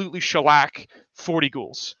absolutely shellac 40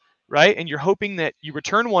 ghouls, right? And you're hoping that you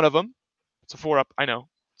return one of them. It's a 4-up, I know.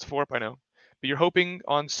 It's a 4-up, I know. But you're hoping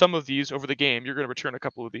on some of these over the game, you're going to return a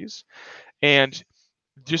couple of these. And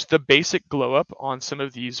just the basic glow up on some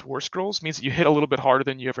of these Warscrolls means that you hit a little bit harder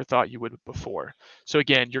than you ever thought you would before. So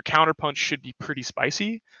again, your counterpunch should be pretty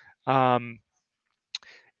spicy.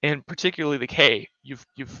 And particularly like, hey, you've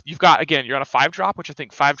got, again, you're on a 5-drop, which I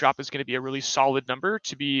think 5-drop is going to be a really solid number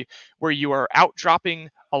to be where you are out dropping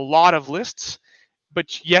a lot of lists.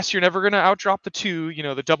 But yes, you're never going to outdrop the 2,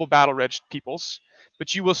 the double battle reg peoples,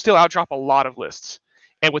 but you will still outdrop a lot of lists.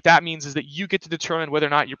 And what that means is that you get to determine whether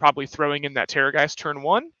or not you're probably throwing in that Terrorgeist turn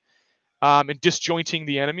 1 and disjointing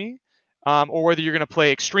the enemy, or whether you're going to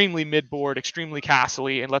play extremely mid-board, extremely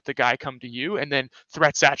castle-y, and let the guy come to you and then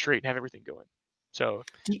threat saturate and have everything going. So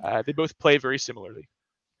they both play very similarly.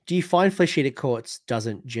 Do you find Flesh Eater Courts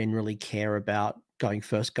doesn't generally care about going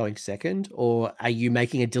first, going second? Or are you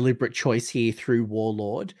making a deliberate choice here through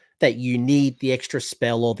Warlord that you need the extra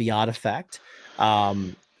spell or the artifact?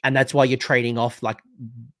 And that's why you're trading off like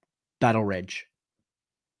Battle Reg?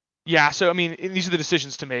 Yeah, so I mean, these are the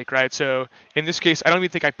decisions to make, right? So in this case, I don't even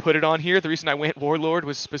think I put it on here. The reason I went Warlord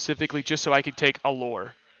was specifically just so I could take a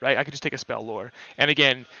lore, right? I could just take a spell lore. And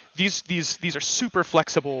again, these are super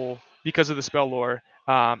flexible because of the spell lore.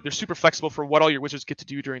 They're super flexible for what all your wizards get to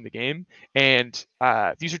do during the game, and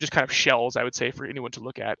these are just kind of shells, I would say, for anyone to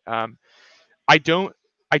look at. I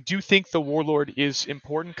do think the Warlord is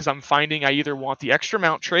important because I'm finding I either want the extra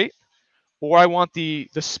mount trait or I want the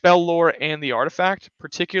spell lore and the artifact,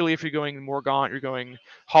 particularly if you're going Morgaunt, you're going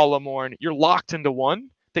Hollowmorn, you're locked into one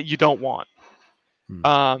that you don't want.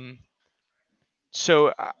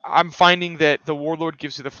 So I'm finding that the Warlord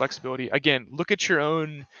gives you the flexibility. Again, look at your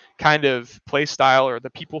own kind of play style or the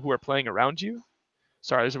people who are playing around you.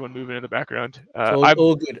 Sorry, there's someone moving in the background. It's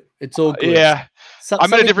all good. It's all good. Yeah, I'm in a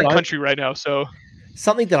Something different country right now, so.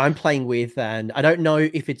 Something that I'm playing with, and I don't know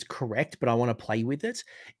if it's correct, but I want to play with it,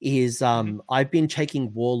 is I've been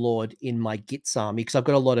taking Warlord in my Gits army because I've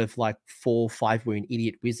got a lot of like 4-5 wound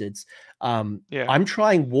idiot wizards. Yeah. I'm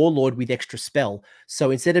trying Warlord with extra spell.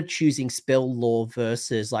 So instead of choosing spell lore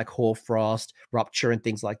versus like Hoarfrost, Rupture, and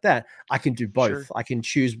things like that, I can do both. Sure. I can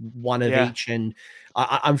choose one of each, and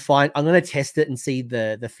I'm fine. I'm going to test it and see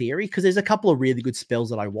the theory because there's a couple of really good spells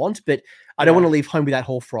that I want, but I don't want to leave home without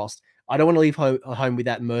Hoarfrost. I don't want to leave home with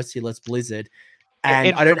that merciless blizzard,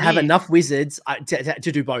 and I don't have enough wizards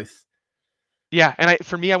to do both. Yeah, and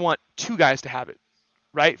for me, I want 2 guys to have it,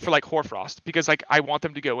 right? For like Hoarfrost, because like I want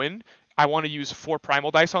them to go in. I want to use 4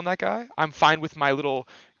 primal dice on that guy. I'm fine with my little,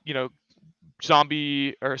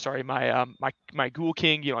 zombie, or sorry, my Ghoul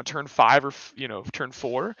King, on turn 5 or turn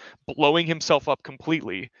 4, blowing himself up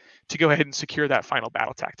completely to go ahead and secure that final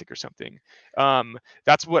battle tactic or something.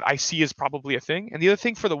 That's what I see as probably a thing. And the other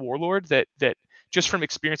thing for the Warlord that just from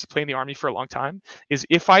experience of playing the army for a long time is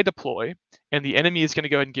if I deploy and the enemy is going to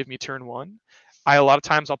go ahead and give me turn 1, a lot of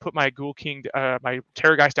times I'll put my Ghoul King, my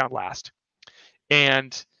Terrorgeist down last,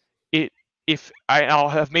 and I'll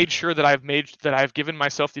have made sure that I've given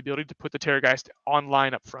myself the ability to put the Terrorgeist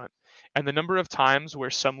online up front. And the number of times where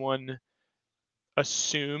someone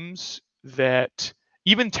assumes that,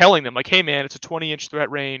 even telling them like, hey man, it's a 20-inch threat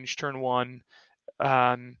range, turn 1,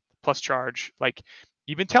 plus charge, like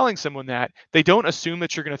even telling someone that, they don't assume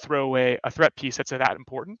that you're going to throw away a threat piece that's that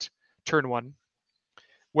important turn 1,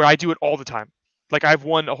 where I do it all the time. Like I've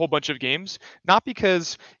won a whole bunch of games, not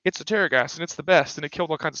because it's a Terrorghast and it's the best and it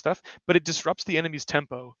killed all kinds of stuff, but it disrupts the enemy's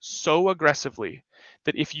tempo so aggressively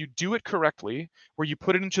that if you do it correctly, where you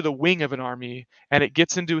put it into the wing of an army and it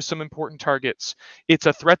gets into some important targets, it's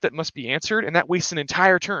a threat that must be answered, and that wastes an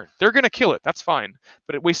entire turn. They're going to kill it, that's fine,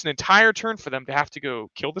 but it wastes an entire turn for them to have to go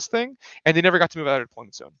kill this thing, and they never got to move out of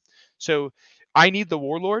deployment zone. So I need the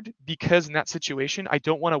Warlord because in that situation, I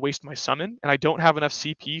don't want to waste my summon and I don't have enough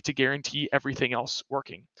CP to guarantee everything else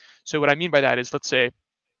working. So what I mean by that is, let's say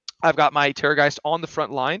I've got my Terrorgeist on the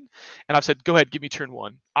front line and I've said, go ahead, give me turn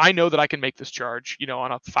 1. I know that I can make this charge,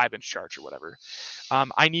 on a 5-inch charge or whatever.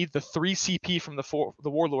 I need the 3 CP from the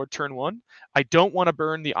Warlord turn 1. I don't want to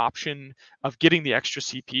burn the option of getting the extra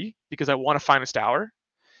CP because I want a Finest Hour.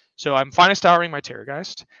 So I'm Finest Houring my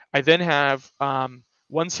Terrorgeist. I then have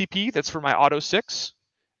 1 CP that's for my auto 6.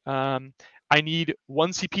 I need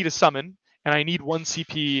 1 CP to summon, and I need 1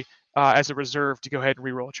 CP as a reserve to go ahead and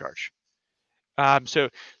reroll a charge. So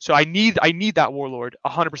I need that Warlord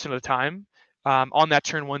 100% of the time on that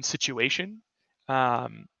turn 1 situation. That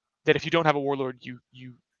if you don't have a Warlord, you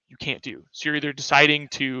can't do. So you're either deciding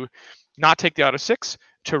to not take the auto 6,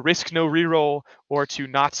 to risk no reroll, or to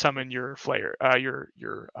not summon your Flayer,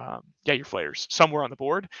 your Flayers somewhere on the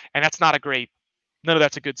board, and that's not a great. None of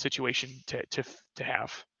that's a good situation to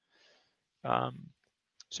have.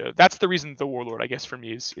 So that's the reason the Warlord, I guess, for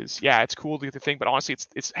me is yeah, it's cool to get the thing, but honestly,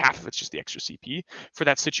 it's half of it's just the extra CP for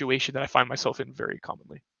that situation that I find myself in very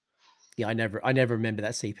commonly. Yeah, I never remember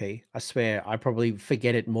that CP. I swear, I probably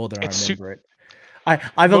forget it more than I It's remember it. I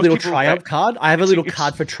have a little people, Triumph card. I have a little it's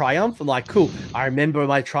card for Triumph. I'm like, cool. I remember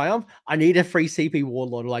my Triumph. I need a free CP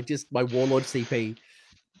Warlord, like just my Warlord CP.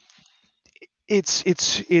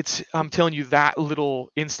 It's I'm telling you, that little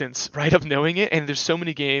instance, right, of knowing it. And there's so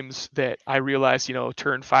many games that I realize,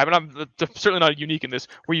 turn 5, and I'm certainly not unique in this,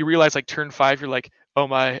 where you realize like turn 5, you're like, oh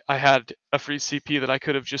my, I had a free CP that I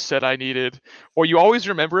could have just said I needed. Or you always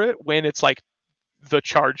remember it when it's like the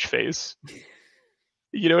charge phase.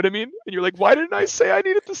 You know what I mean? And you're like, why didn't I say I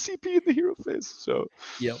needed the CP in the hero phase? So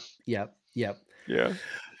Yep. yeah.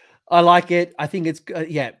 I like it. I think it's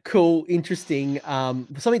cool, interesting.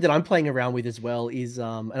 Something that I'm playing around with as well is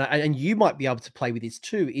and you might be able to play with this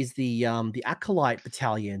too, is the Acolyte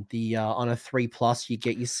Battalion. The on a 3+ you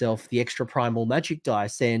get yourself the extra primal magic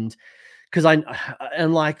dice, and because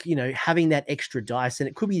and like, having that extra dice, and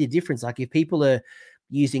it could be the difference. Like if people are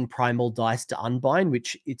using primal dice to unbind,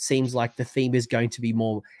 which it seems like the theme is going to be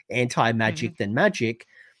more anti-magic than magic,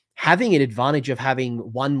 having an advantage of having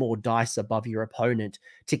 1 more dice above your opponent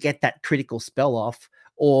to get that critical spell off,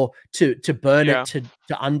 or to burn it to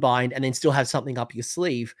unbind and then still have something up your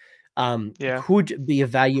sleeve, could be a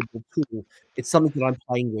valuable tool. It's something that I'm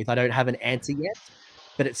playing with. I don't have an answer yet,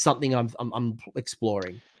 but it's something I'm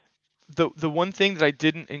exploring. The one thing that I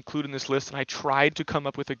didn't include in this list, and I tried to come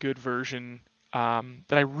up with a good version that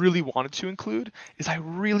I really wanted to include, is I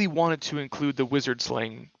really wanted to include the Wizard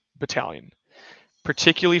Slaying Battalion,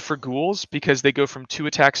 particularly for ghouls, because they go from 2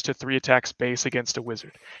 attacks to 3 attacks base against a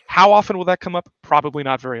wizard. How often will that come up? Probably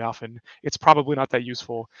not very often. It's probably not that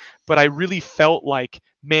useful. But I really felt like,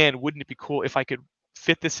 man, wouldn't it be cool if I could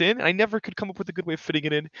fit this in? And I never could come up with a good way of fitting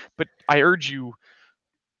it in, but I urge you,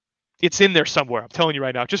 it's in there somewhere. I'm telling you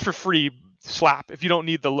right now, just for free, slap if you don't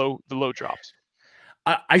need the low drops.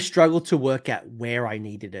 I struggle to work out where I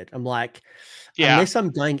needed it. I'm like, unless I'm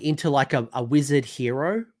going into like a wizard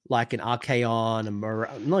hero, like an Archaon,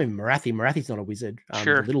 Marathi. Marathi's not a wizard.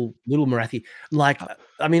 Sure. Little Marathi. Like,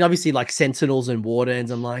 I mean, obviously, like Sentinels and Wardens.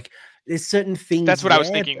 I'm like, there's certain things. That's what I was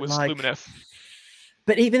thinking was like, Lumineth.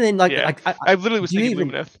 But even then, like, I literally was thinking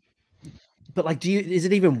Lumineth. But like, is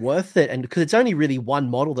it even worth it? And because it's only really 1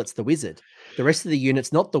 model that's the wizard, the rest of the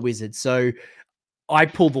unit's not the wizard. So I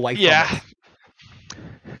pulled away from it.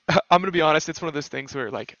 I'm gonna be honest. It's one of those things where,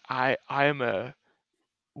 like, I am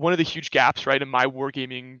one of the huge gaps, right, in my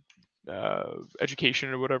wargaming education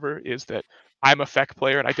or whatever, is that I'm a FEC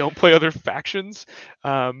player and I don't play other factions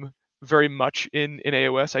very much in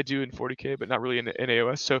AOS. I do in 40k, but not really in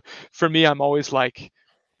AOS. So for me, I'm always like,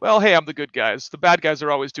 well, hey, I'm the good guys. The bad guys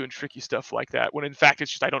are always doing tricky stuff like that, when in fact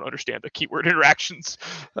it's just I don't understand the keyword interactions.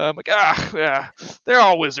 I'm like, they're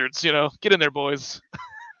all wizards, get in there, boys.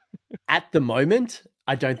 At the moment,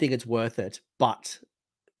 I don't think it's worth it, but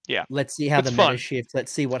let's see how the meta shifts.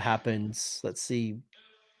 Let's see what happens. Let's see.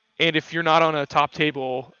 And if you're not on a top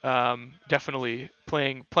table, definitely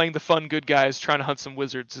playing the fun good guys, trying to hunt some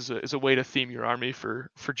wizards is a way to theme your army for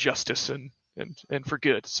justice and for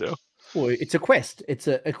good. So, it's a quest. It's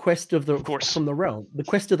a quest from the realm. The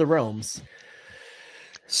quest of the realms.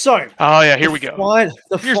 So, oh yeah, here we go.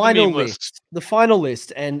 The Here's final meme list. The final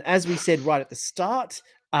list. And as we said right at the start,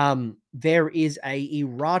 there is a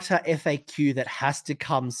errata FAQ that has to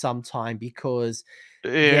come sometime because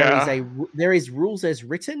Yeah. there is rules as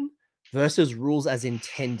written versus rules as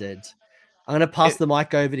intended. I'm going to pass the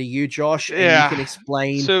mic over to you, Josh, and you can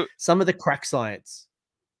explain So some of the crack science.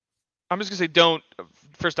 I'm just gonna say,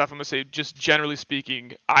 first off, I'm gonna say, just generally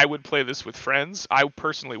speaking, I would play this with friends. I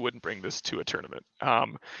personally wouldn't bring this to a tournament.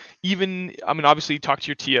 Obviously talk to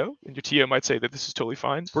your TO, and your TO might say that this is totally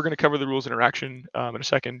fine. We're gonna cover the rules interaction in a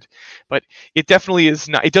second, but it definitely is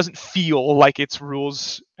not. It doesn't feel like it's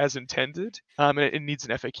rules as intended, and it needs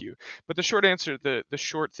an FAQ. But the short answer, the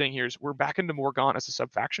short thing here is we're back into Morgaunt as a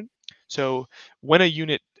sub faction. So when a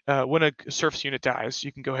Serfs unit dies,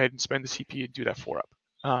 you can go ahead and spend the CP and do that 4-up.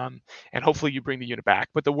 And hopefully you bring the unit back.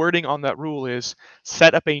 But the wording on that rule is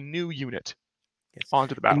set up a new unit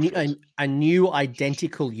onto the battlefield. A new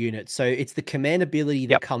identical unit. So it's the command ability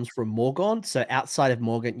that comes from Morgaunt. So outside of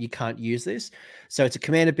Morgaunt, you can't use this. So it's a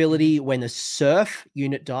command ability when the Serf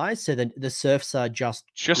unit dies. So the Serfs are just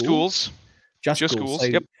ghouls. Just ghouls.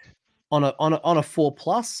 So on a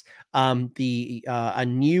 4+, a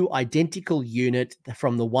new identical unit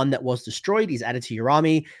from the one that was destroyed is added to your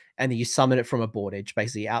army, and then you summon it from a board edge,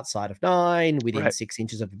 basically outside of 9, within 6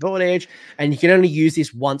 inches of the board edge, and you can only use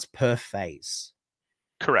this once per phase.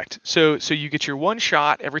 Correct. So you get your one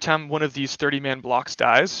shot every time one of these 30-man blocks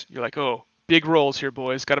dies. You're like, oh, big rolls here,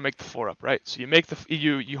 boys. Got to make the 4-up, right? So you make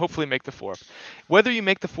you hopefully make the 4-up. Whether you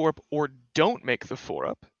make the 4-up or don't make the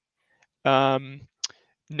 4-up,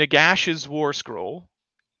 Nagash's Warscroll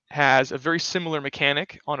has a very similar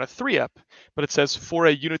mechanic on a 3-up, but it says for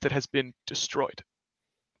a unit that has been destroyed.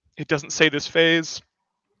 It doesn't say this phase.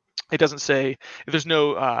 It doesn't say, there's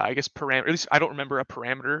no, I guess, parameter. At least I don't remember a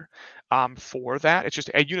parameter for that. It's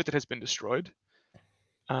just a unit that has been destroyed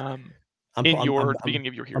beginning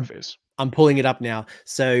of your hero phase. I'm pulling it up now.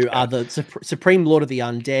 So the Supreme Lord of the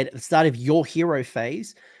Undead, at the start of your hero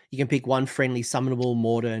phase, you can pick one friendly summonable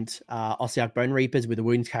Mordant Ossiarch Bone Reapers with a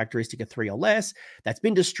wound characteristic of 3 or less that's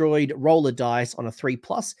been destroyed. Roll a dice on a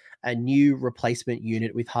 3+, a new replacement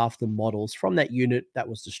unit with half the models from that unit that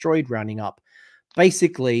was destroyed, rounding up.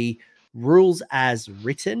 Basically, rules as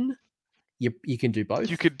written, you can do both.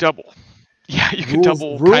 You could double. Yeah, you could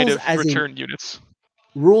double kind of return units.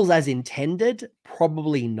 Rules as intended,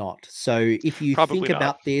 probably not. So if you think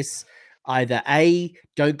about this, either A,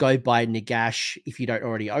 don't go by Nagash if you don't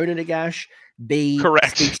already own a Nagash. B,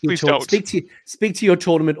 correct. Speak to your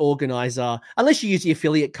tournament organizer. Unless you use the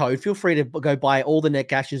affiliate code, feel free to go buy all the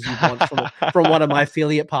Nagashes you want from one of my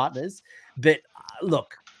affiliate partners. But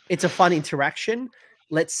look, it's a fun interaction.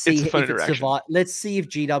 Let's see if it survives. Let's see if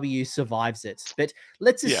GW survives it. But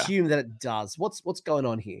let's assume that it does. What's going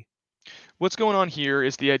on here? What's going on here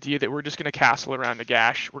is the idea that we're just going to castle around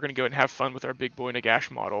Nagash. We're going to go and have fun with our big boy Nagash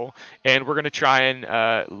model, and we're going to try and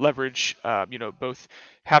leverage, both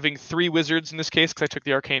having 3 wizards in this case, because I took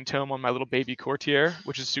the Arcane Tome on my little baby courtier,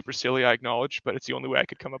 which is super silly, I acknowledge, but it's the only way I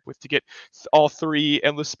could come up with to get all 3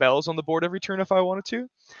 endless spells on the board every turn if I wanted to.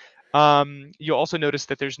 You'll also notice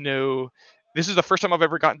that there's no. This is the first time I've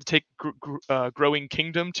ever gotten to take Growing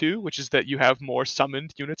Kingdom too, which is that you have more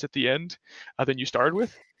summoned units at the end than you started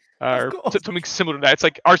with. Or something similar to that. It's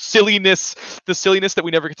like our silliness, the silliness that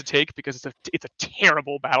we never get to take because it's a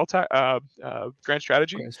terrible battle grand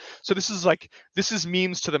strategy. So this is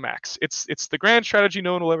memes to the max. It's the grand strategy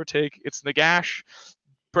no one will ever take. It's Nagash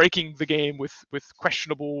breaking the game with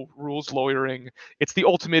questionable rules lawyering. It's the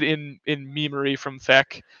ultimate in memery from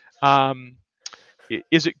Feck.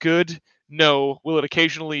 Is it good? No. Will it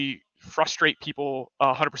occasionally frustrate people?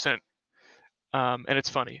 100%. And it's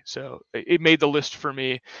funny, so it made the list for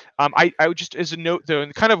me. I would just, as a note though,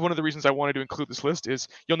 and kind of one of the reasons I wanted to include this list is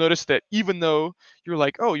you'll notice that even though you're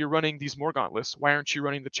like, oh, you're running these Morgaunt lists, why aren't you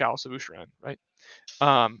running the Chalice of Usharan, right?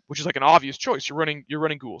 Which is like an obvious choice. You're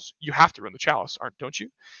running ghouls. You have to run the Chalice, don't you?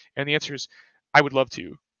 And the answer is, I would love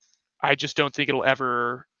to. I just don't think it'll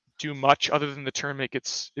ever do much other than the turn it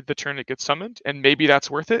gets summoned, and maybe that's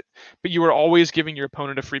worth it. But you are always giving your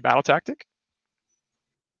opponent a free battle tactic.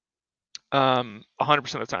 100%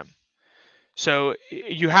 of the time. So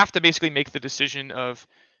you have to basically make the decision of,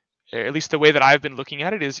 at least the way that I've been looking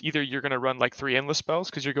at it, is either you're going to run like 3 endless spells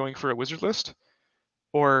because you're going for a wizard list,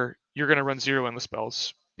 or you're going to run 0 endless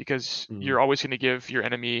spells because you're always going to give your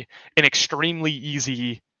enemy an extremely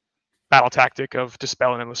easy battle tactic of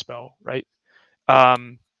dispel an endless spell, right?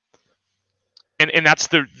 And that's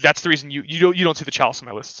the reason you don't see the Chalice on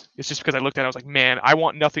my list. It's just because I looked at it, I was like, man, I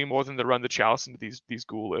want nothing more than to run the Chalice into these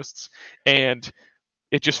ghoul lists, and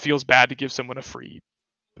it just feels bad to give someone a free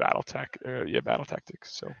battle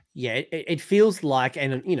tactics. So yeah, it feels like,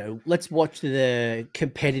 and let's watch the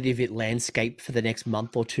competitive landscape for the next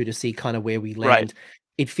month or two to see kind of where we land.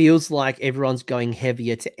 It feels like everyone's going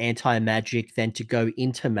heavier to anti-magic than to go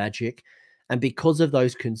into magic. And because of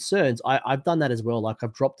those concerns, I've done that as well. Like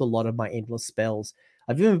I've dropped a lot of my endless spells.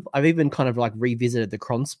 I've even kind of like revisited the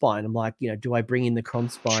Cron Spine. I'm like, do I bring in the Cron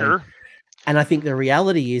Spine? sure. And I think the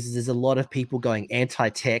reality is there's a lot of people going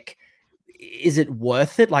anti-tech. Is it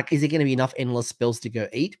worth it? Like, is it going to be enough endless spells to go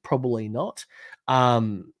eat? Probably not.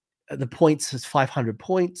 The points is 500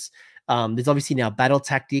 points. There's obviously now battle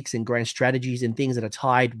tactics and grand strategies and things that are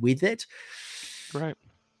tied with it. Right.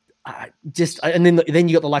 And then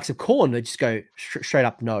you got the likes of Korn that just go straight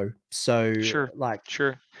up no. So Sure. like,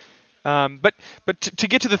 Sure. But to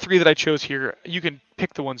get to the 3 that I chose here, you can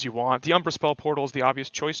pick the ones you want. The Umbra Spell Portal is the obvious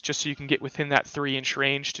choice, just so you can get within that 3-inch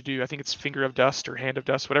range to do, I think it's Finger of Dust or Hand of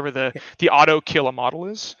Dust, whatever the auto kill a model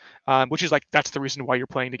is, which is like, that's the reason why you're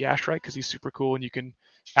playing Nagash, right? Because he's super cool and you can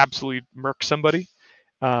absolutely murk somebody.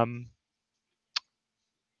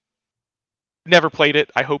 Never played it.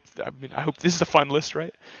 I hope this is a fun list,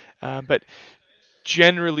 right? But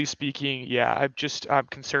generally speaking, yeah, I'm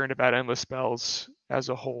concerned about endless spells as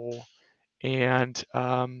a whole. And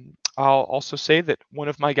I'll also say that one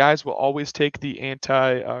of my guys will always take the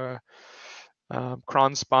anti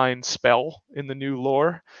Cron Spine spell in the new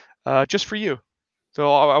lore, just for you.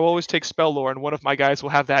 So I'll always take spell lore, and one of my guys will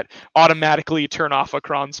have that automatically turn off a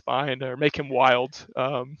Cron Spine or make him wild,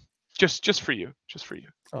 just for you,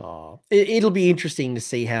 Oh, it'll be interesting to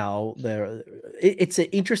see how it's an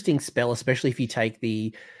interesting spell, especially if you take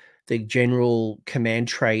the general command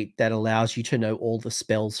trait that allows you to know all the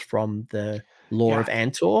spells from the lore of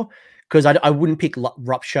Antor. Because I wouldn't pick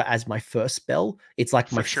Rupture as my first spell. It's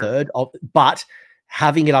like my third. But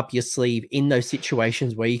having it up your sleeve in those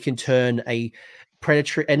situations where you can turn a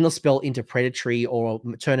predatory endless spell into predatory or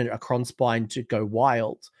turn a Cron Spine to go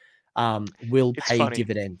wild will pay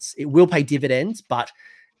dividends. It will pay dividends, but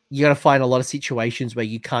you got to find a lot of situations where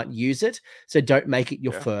you can't use it. So don't make it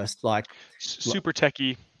your first. Like super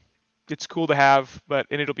techie. It's cool to have, and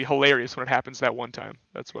it'll be hilarious when it happens that one time.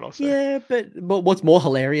 That's what I'll say. Yeah, but what's more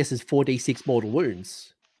hilarious is 4d6 mortal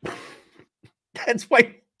wounds. That's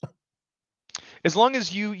way. As long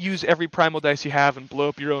as you use every primal dice you have and blow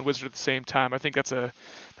up your own wizard at the same time, I think that's a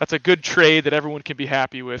good trade that everyone can be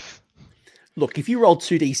happy with. Look, if you roll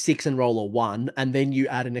 2d6 and roll a 1, and then you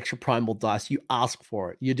add an extra primal dice, you ask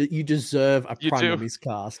for it. You deserve a primal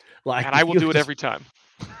miscast. Like, and I will do it every time.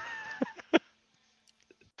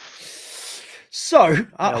 So,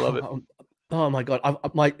 I love it. Oh my god,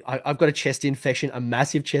 I've got a chest infection, a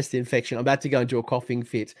massive chest infection. I'm about to go into a coughing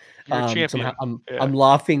fit. You're a champion. So I'm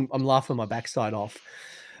laughing my backside off.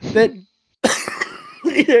 But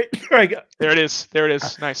there I go. There it is.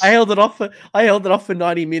 Nice. I held it off for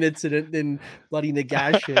 90 minutes, and then bloody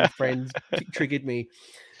Nagash and friends triggered me.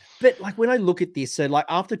 But like when I look at this, so like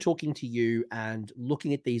after talking to you and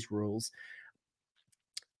looking at these rules,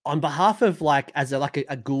 on behalf of like as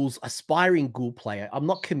a ghouls aspiring ghoul player, I'm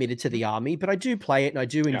not committed to the army, but I do play it and I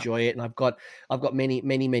do enjoy it, and I've got many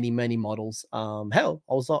models. Hell,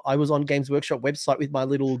 I was on Games Workshop website with my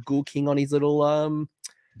little ghoul king on his little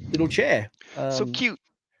chair. So cute.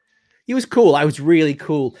 He was cool. I was really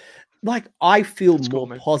cool. Like I feel more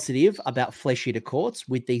positive about Flesh Eater Courts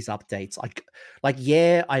with these updates.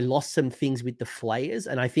 Yeah, I lost some things with the flayers,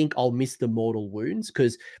 and I think I'll miss the mortal wounds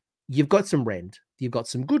because you've got some rend. You've got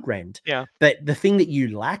some good rend. Yeah. But the thing that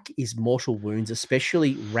you lack is mortal wounds,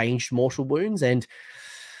 especially ranged mortal wounds. And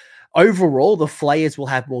overall, the flayers will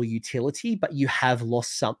have more utility, but you have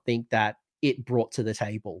lost something that it brought to the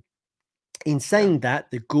table. In saying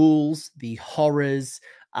that, the ghouls, the horrors,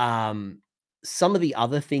 some of the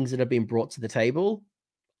other things that have been brought to the table,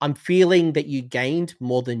 I'm feeling that you gained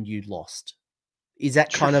more than you lost. Is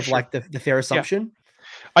that kind of like the fair assumption? Yeah.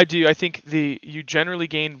 I do. I think you generally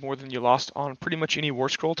gained more than you lost on pretty much any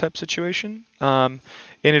Warscroll type situation, and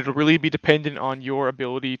it'll really be dependent on your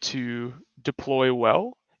ability to deploy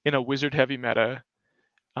well in a wizard heavy meta,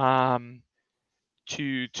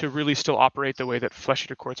 to really still operate the way that Flesh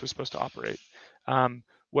Eater Courts was supposed to operate.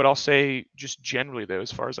 What I'll say just generally though,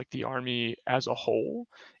 as far as like the army as a whole,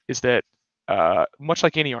 is that much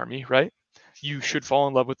like any army, right? You should fall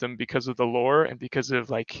in love with them because of the lore and because of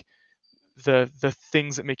like the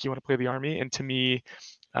things that make you want to play the army. And to me,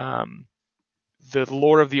 the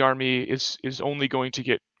lore of the army is only going to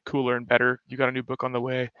get cooler and better. You got a new book on the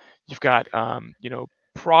way. You've got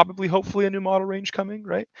probably hopefully a new model range coming,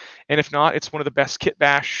 right? And if not, it's one of the best kit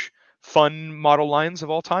bash fun model lines of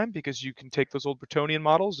all time, because you can take those old Bretonnian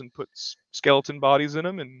models and put skeleton bodies in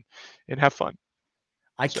them and have fun.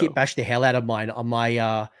 I kit bash the hell out of mine. On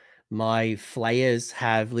my flayers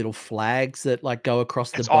have little flags that like go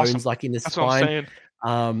across the That's bones, awesome. like in the That's what I'm spine.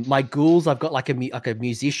 saying. My ghouls, I've got like a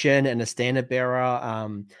musician and a standard bearer.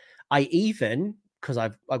 I even, because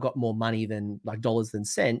I've got more money than like dollars than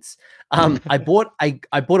cents. I bought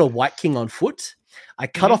a White King on foot. I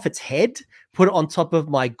cut off its head, put it on top of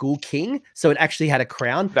my Ghoul King, so it actually had a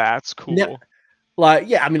crown. That's Now, cool. like,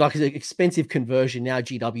 yeah, I mean, like, it's an expensive conversion now.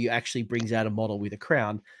 GW actually brings out a model with a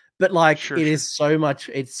crown, but like, Sure, it sure. is so much.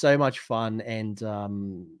 It's so much fun, and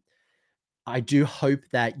I do hope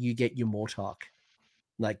that you get your Mortark.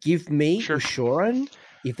 Like, give me Sure. Ushoran.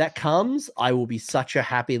 If that comes, I will be such a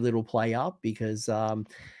happy little player because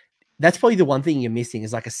that's probably the one thing you're missing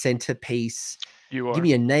is like a centerpiece. You Give are.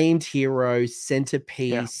 me a named hero, Yeah.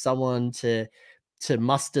 centerpiece, someone to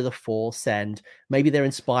muster the force, and maybe they're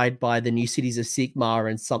inspired by the new cities of Sigmar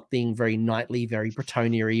and something very knightly, very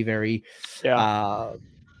Bretonnery, very Yeah.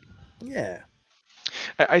 yeah.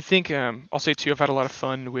 I think I'll say too. I've had a lot of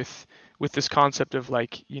fun with this concept of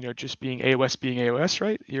like just being AOS,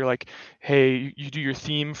 right? You're like, hey, you do your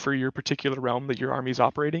theme for your particular realm that your army is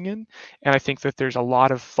operating in, and I think that there's a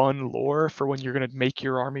lot of fun lore for when you're gonna make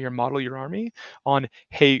your army or model your army on,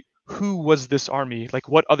 hey, who was this army? Like,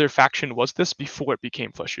 what other faction was this before it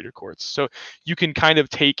became Flesh Eater Courts? So you can kind of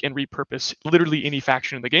take and repurpose literally any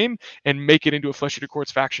faction in the game and make it into a Flesh Eater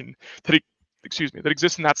Courts faction that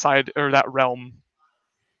exists in that side or that realm.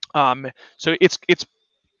 So it's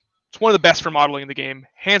one of the best for modeling in the game,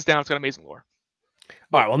 hands down. It's got amazing lore. All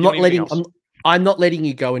But right, well, you don't need anything else. I'm not letting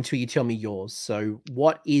you go until you tell me yours. So,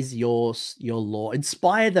 what is your lore?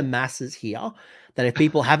 Inspire the masses here. That if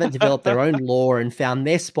people haven't developed their own lore and found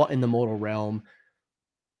their spot in the mortal realm,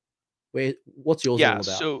 what's yours Yeah. all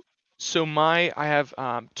about? So I have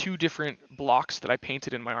two different blocks that I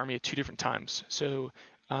painted in my army at two different times. So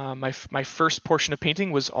my first portion of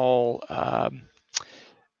painting was all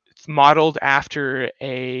modeled after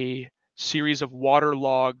a series of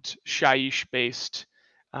waterlogged Shaiish based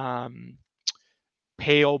um,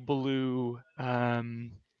 pale blue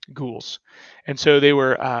ghouls. And so they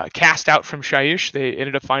were cast out from Shaiish. They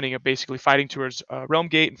ended up basically fighting towards Realm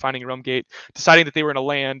Gate and finding a Realm Gate, deciding that they were in a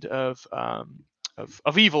land of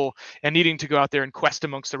evil and needing to go out there and quest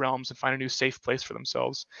amongst the realms and find a new safe place for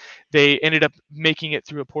themselves. They ended up making it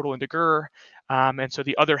through a portal into Gur. And so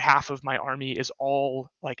the other half of my army is all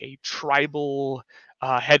like a tribal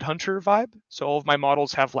headhunter vibe. So all of my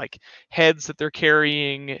models have like heads that they're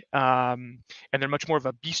carrying, and they're much more of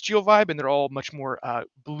a bestial vibe, and they're all much more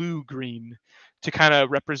blue green to kind of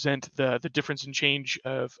represent the difference and change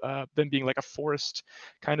of them being like a forest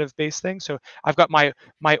kind of base thing. So I've got my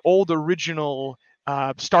old original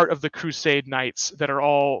start of the Crusade Knights that are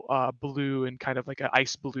all blue and kind of like an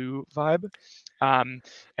ice blue vibe. And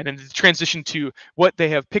then the transition to what they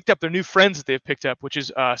have picked up, their new friends that they've picked up, which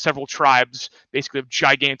is several tribes, basically of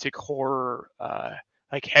gigantic horror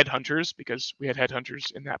like headhunters, because we had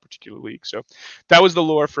headhunters in that particular league. So that was the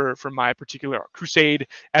lore for my particular crusade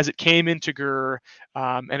as it came into Gur,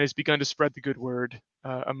 and has begun to spread the good word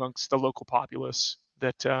amongst the local populace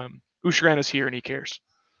that Usharan is here and he cares.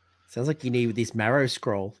 Sounds like you need this marrow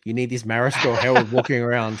scroll. You need this marrow scroll herald walking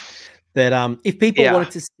around. That if people Yeah.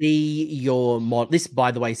 wanted to see your mod, this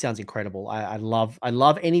by the way sounds incredible. I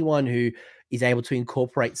love anyone who is able to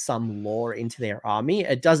incorporate some lore into their army.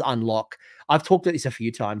 It does unlock. I've talked about this a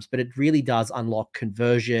few times, but it really does unlock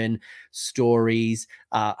conversion, stories,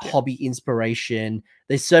 hobby inspiration.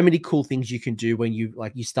 There's so many cool things you can do when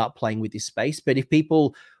you start playing with this space. But if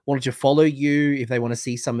people wanted to follow you, if they want to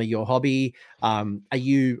see some of your hobby, are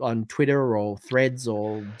you on Twitter or Threads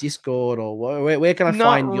or Discord, or where can I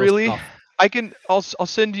Not find your really. stuff? I'll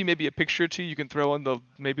send you maybe a picture or two. You can throw on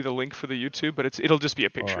maybe the link for the YouTube, but it'll just be a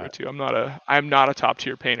All picture or right, two. I'm not a top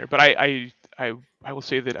tier painter, but I will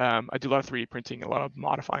say that I do a lot of 3D printing, a lot of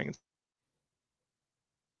modifying.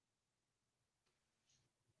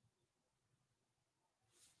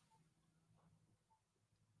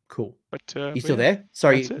 cool. You But still yeah, there? that's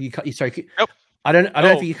Sorry, it. sorry. Nope. I don't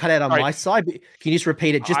know if Oh, you cut out on sorry. my side, but can you just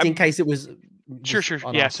repeat it just in I'm case it was sure, just sure.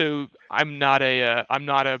 on Yeah. us? So I'm not an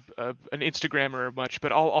Instagrammer or much,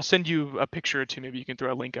 but I'll send you a picture or two. Maybe you can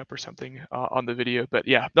throw a link up or something on the video. But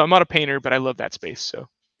yeah, no, I'm not a painter, but I love that space. So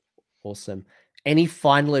Awesome. Any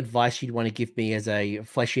final advice you'd want to give me as a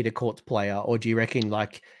Flesh Eater Courts player, or do you reckon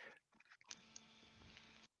like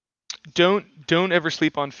don't ever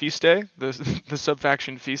sleep on Feast Day, the sub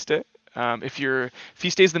faction Feast Day. If your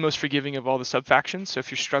Feast Day is the most forgiving of all the sub factions, so if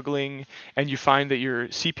you're struggling and you find that your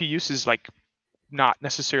CP use is like not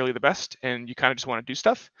necessarily the best and you kind of just want to do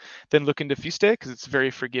stuff, then look into Feast Day because it's very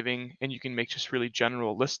forgiving and you can make just really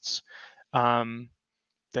general lists. Um,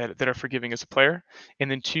 that are forgiving as a player. And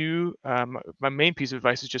then two, my main piece of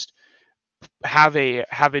advice is just have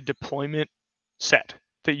a deployment set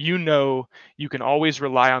that you can always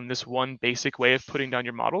rely on this one basic way of putting down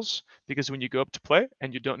your models, because when you go up to play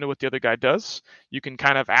and you don't know what the other guy does, you can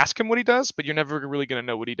kind of ask him what he does, but you're never really going to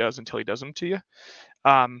know what he does until he does them to you.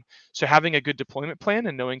 So having a good deployment plan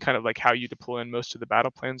and knowing kind of like how you deploy in most of the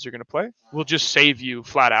battle plans you're going to play will just save you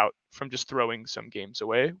flat out from just throwing some games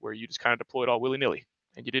away where you just kind of deployed all willy-nilly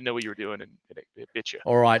and you didn't know what you were doing, and it bit you.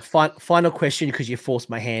 All right, final question, because you forced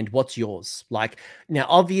my hand. What's yours? Like, now,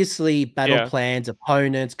 obviously, battle plans,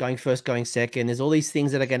 opponents, going first, going second, there's all these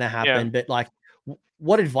things that are going to happen. But like,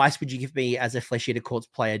 what advice would you give me as a Flesh Eater Courts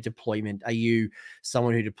player deployment? Are you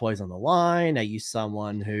someone who deploys on the line? Are you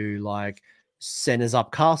someone who like centers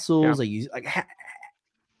up castles? Are you like,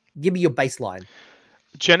 give me your baseline.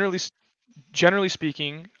 Generally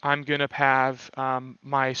speaking, I'm gonna have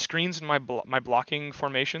my screens and my blocking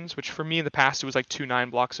formations, which for me in the past it was like 2 9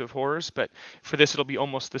 blocks of horrors, but for this it'll be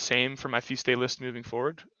almost the same for my feast day list moving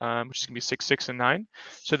forward, which is gonna be 6 6 and 9.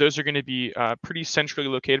 So those are gonna be pretty centrally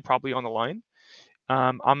located, probably on the line.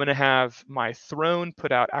 I'm gonna have my throne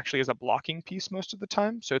put out actually as a blocking piece most of the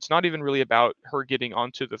time, so it's not even really about her getting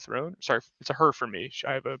onto the throne. Sorry, it's a her for me.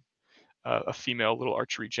 I have a female little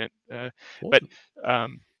archery gent, but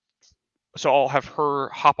so I'll have her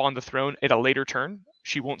hop on the throne at a later turn.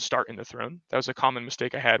 She won't start in the throne. That was a common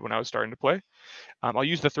mistake I had when I was starting to play. I'll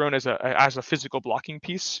use the throne as a physical blocking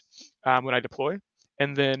piece when I deploy.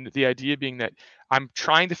 And then the idea being that I'm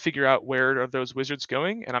trying to figure out where are those wizards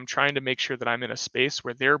going, and I'm trying to make sure that I'm in a space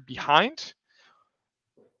where they're behind,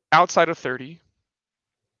 outside of 30,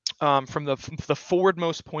 from the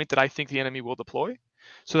forwardmost point that I think the enemy will deploy,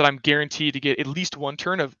 so that I'm guaranteed to get at least one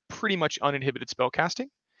turn of pretty much uninhibited spellcasting.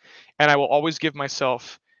 And I will always give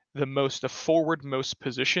myself the forwardmost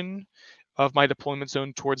position of my deployment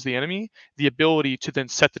zone towards the enemy, the ability to then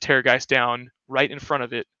set the Terrorgeist down right in front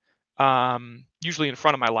of it, usually in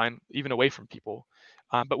front of my line, even away from people,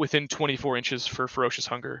 but within 24 inches for Ferocious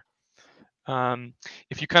Hunger.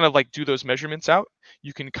 If you kind of like do those measurements out,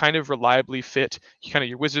 you can kind of reliably fit kind of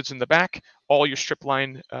your wizards in the back, all your strip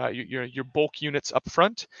line, your bulk units up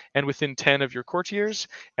front, and within 10 of your courtiers,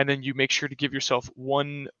 and then you make sure to give yourself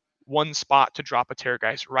one spot to drop a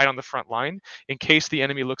Terrorgeist right on the front line in case the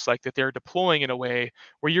enemy looks like that they're deploying in a way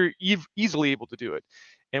where you're easily able to do it.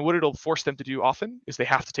 And what it'll force them to do often is they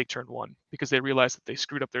have to take turn 1 because they realize that they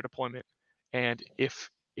screwed up their deployment. And if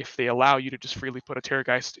they allow you to just freely put a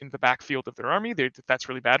Terrorgeist in the backfield of their army, that's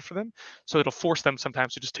really bad for them. So it'll force them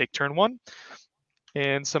sometimes to just take turn 1,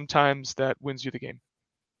 and sometimes that wins you the game.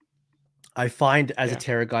 I find as a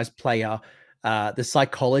Terrorgeist player, the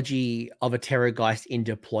psychology of a Terrorgeist in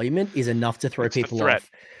deployment is enough to throw people off.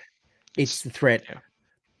 It's the threat. Yeah.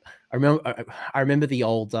 I remember the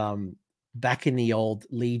old back in the old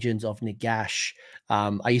Legions of Nagash.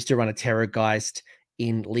 I used to run a Terrorgeist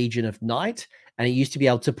in Legion of Night, and it used to be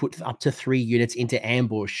able to put up to 3 units into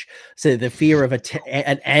ambush. So the fear of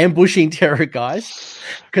an ambushing Terrorgeist,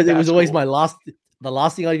 because it was always the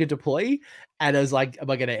last thing I could deploy. And I was like, am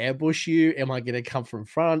I going to ambush you? Am I going to come from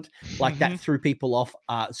front? Like that threw people off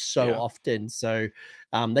so often. So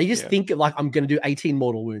they just think like I'm going to do 18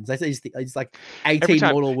 mortal wounds. It's like 18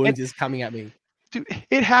 mortal wounds is coming at me. Dude,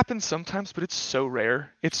 it happens sometimes, but it's so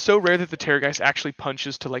rare. It's so rare that the Terrorgeist actually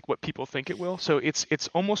punches to like what people think it will. So it's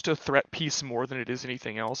almost a threat piece more than it is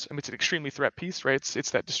anything else. I mean, it's an extremely threat piece, right?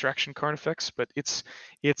 It's that distraction card effects, but it's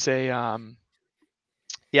a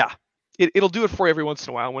It'll do it for you every once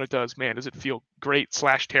in a while. When it does, man, does it feel great /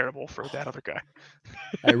 terrible for that other guy.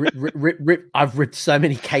 I've ripped so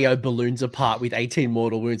many KO balloons apart with 18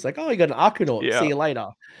 mortal wounds. Like, oh, you got an Arcanaut. See you later.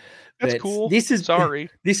 That's cool. This has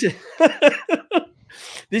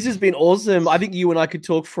been awesome. I think you and I could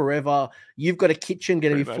talk forever. You've got a kitchen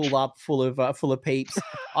going to be full of peeps.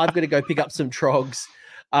 I've got to go pick up some trogs.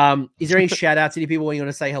 Is there any shout outs? Any people you want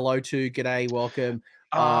to say hello to? G'day, welcome,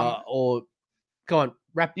 or go on,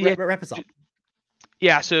 wrap us up.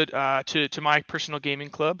 Yeah, so to my personal gaming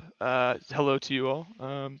club, hello to you all,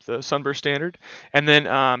 the Sunburst Standard, and then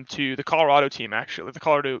to the Colorado team, actually, the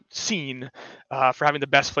Colorado scene, for having the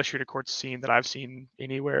best Flesh Eater Courts scene that I've seen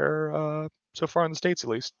anywhere so far in the States, at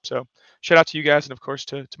least. So shout out to you guys, and of course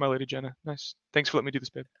to my lady Jenna. Nice, thanks for letting me do this,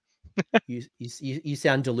 babe. you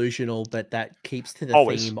sound delusional, but that keeps to the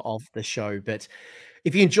theme of the show. But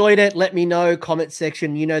if you enjoyed it, let me know. Comment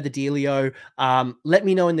section, you know the dealio. Let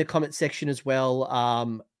me know in the comment section as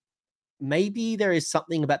well. Maybe there is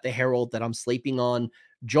something about the Herald that I'm sleeping on.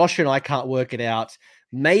 Josh and I can't work it out.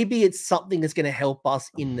 Maybe it's something that's going to help us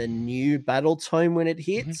in the new battle tome when it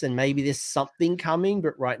hits, and maybe there's something coming.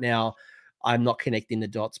 But right now, I'm not connecting the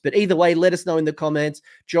dots. But either way, let us know in the comments.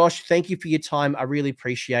 Josh, thank you for your time. I really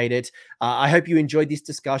appreciate it. I hope you enjoyed this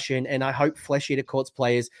discussion, and I hope Flesh Eater Courts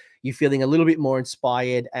players, you're feeling a little bit more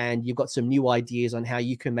inspired and you've got some new ideas on how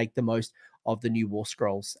you can make the most of the new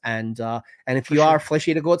Warscrolls. And if you are a Flesh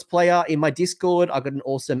Eater Courts player, in my Discord, I've got an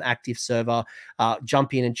awesome active server.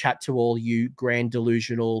 Jump in and chat to all you grand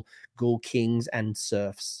delusional ghoul kings and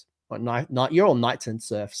serfs. You're all knights and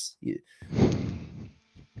serfs.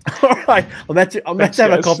 All right, I'm about to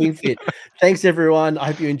have a coughing fit. Thanks, everyone. I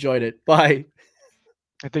hope you enjoyed it. Bye.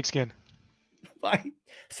 Thanks again. Bye.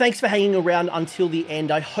 Thanks for hanging around until the end.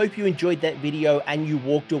 I hope you enjoyed that video and you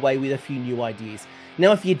walked away with a few new ideas.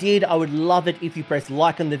 Now, if you did, I would love it if you pressed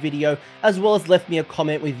like on the video, as well as left me a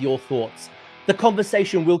comment with your thoughts. The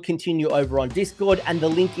conversation will continue over on Discord, and the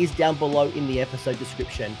link is down below in the episode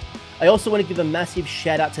description. I also want to give a massive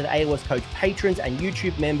shout out to the AOS Coach patrons and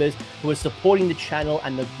YouTube members who are supporting the channel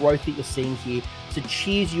and the growth that you're seeing here. So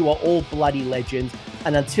cheers, you are all bloody legends.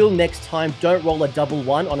 And until next time, don't roll a double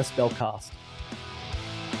one on a spellcast.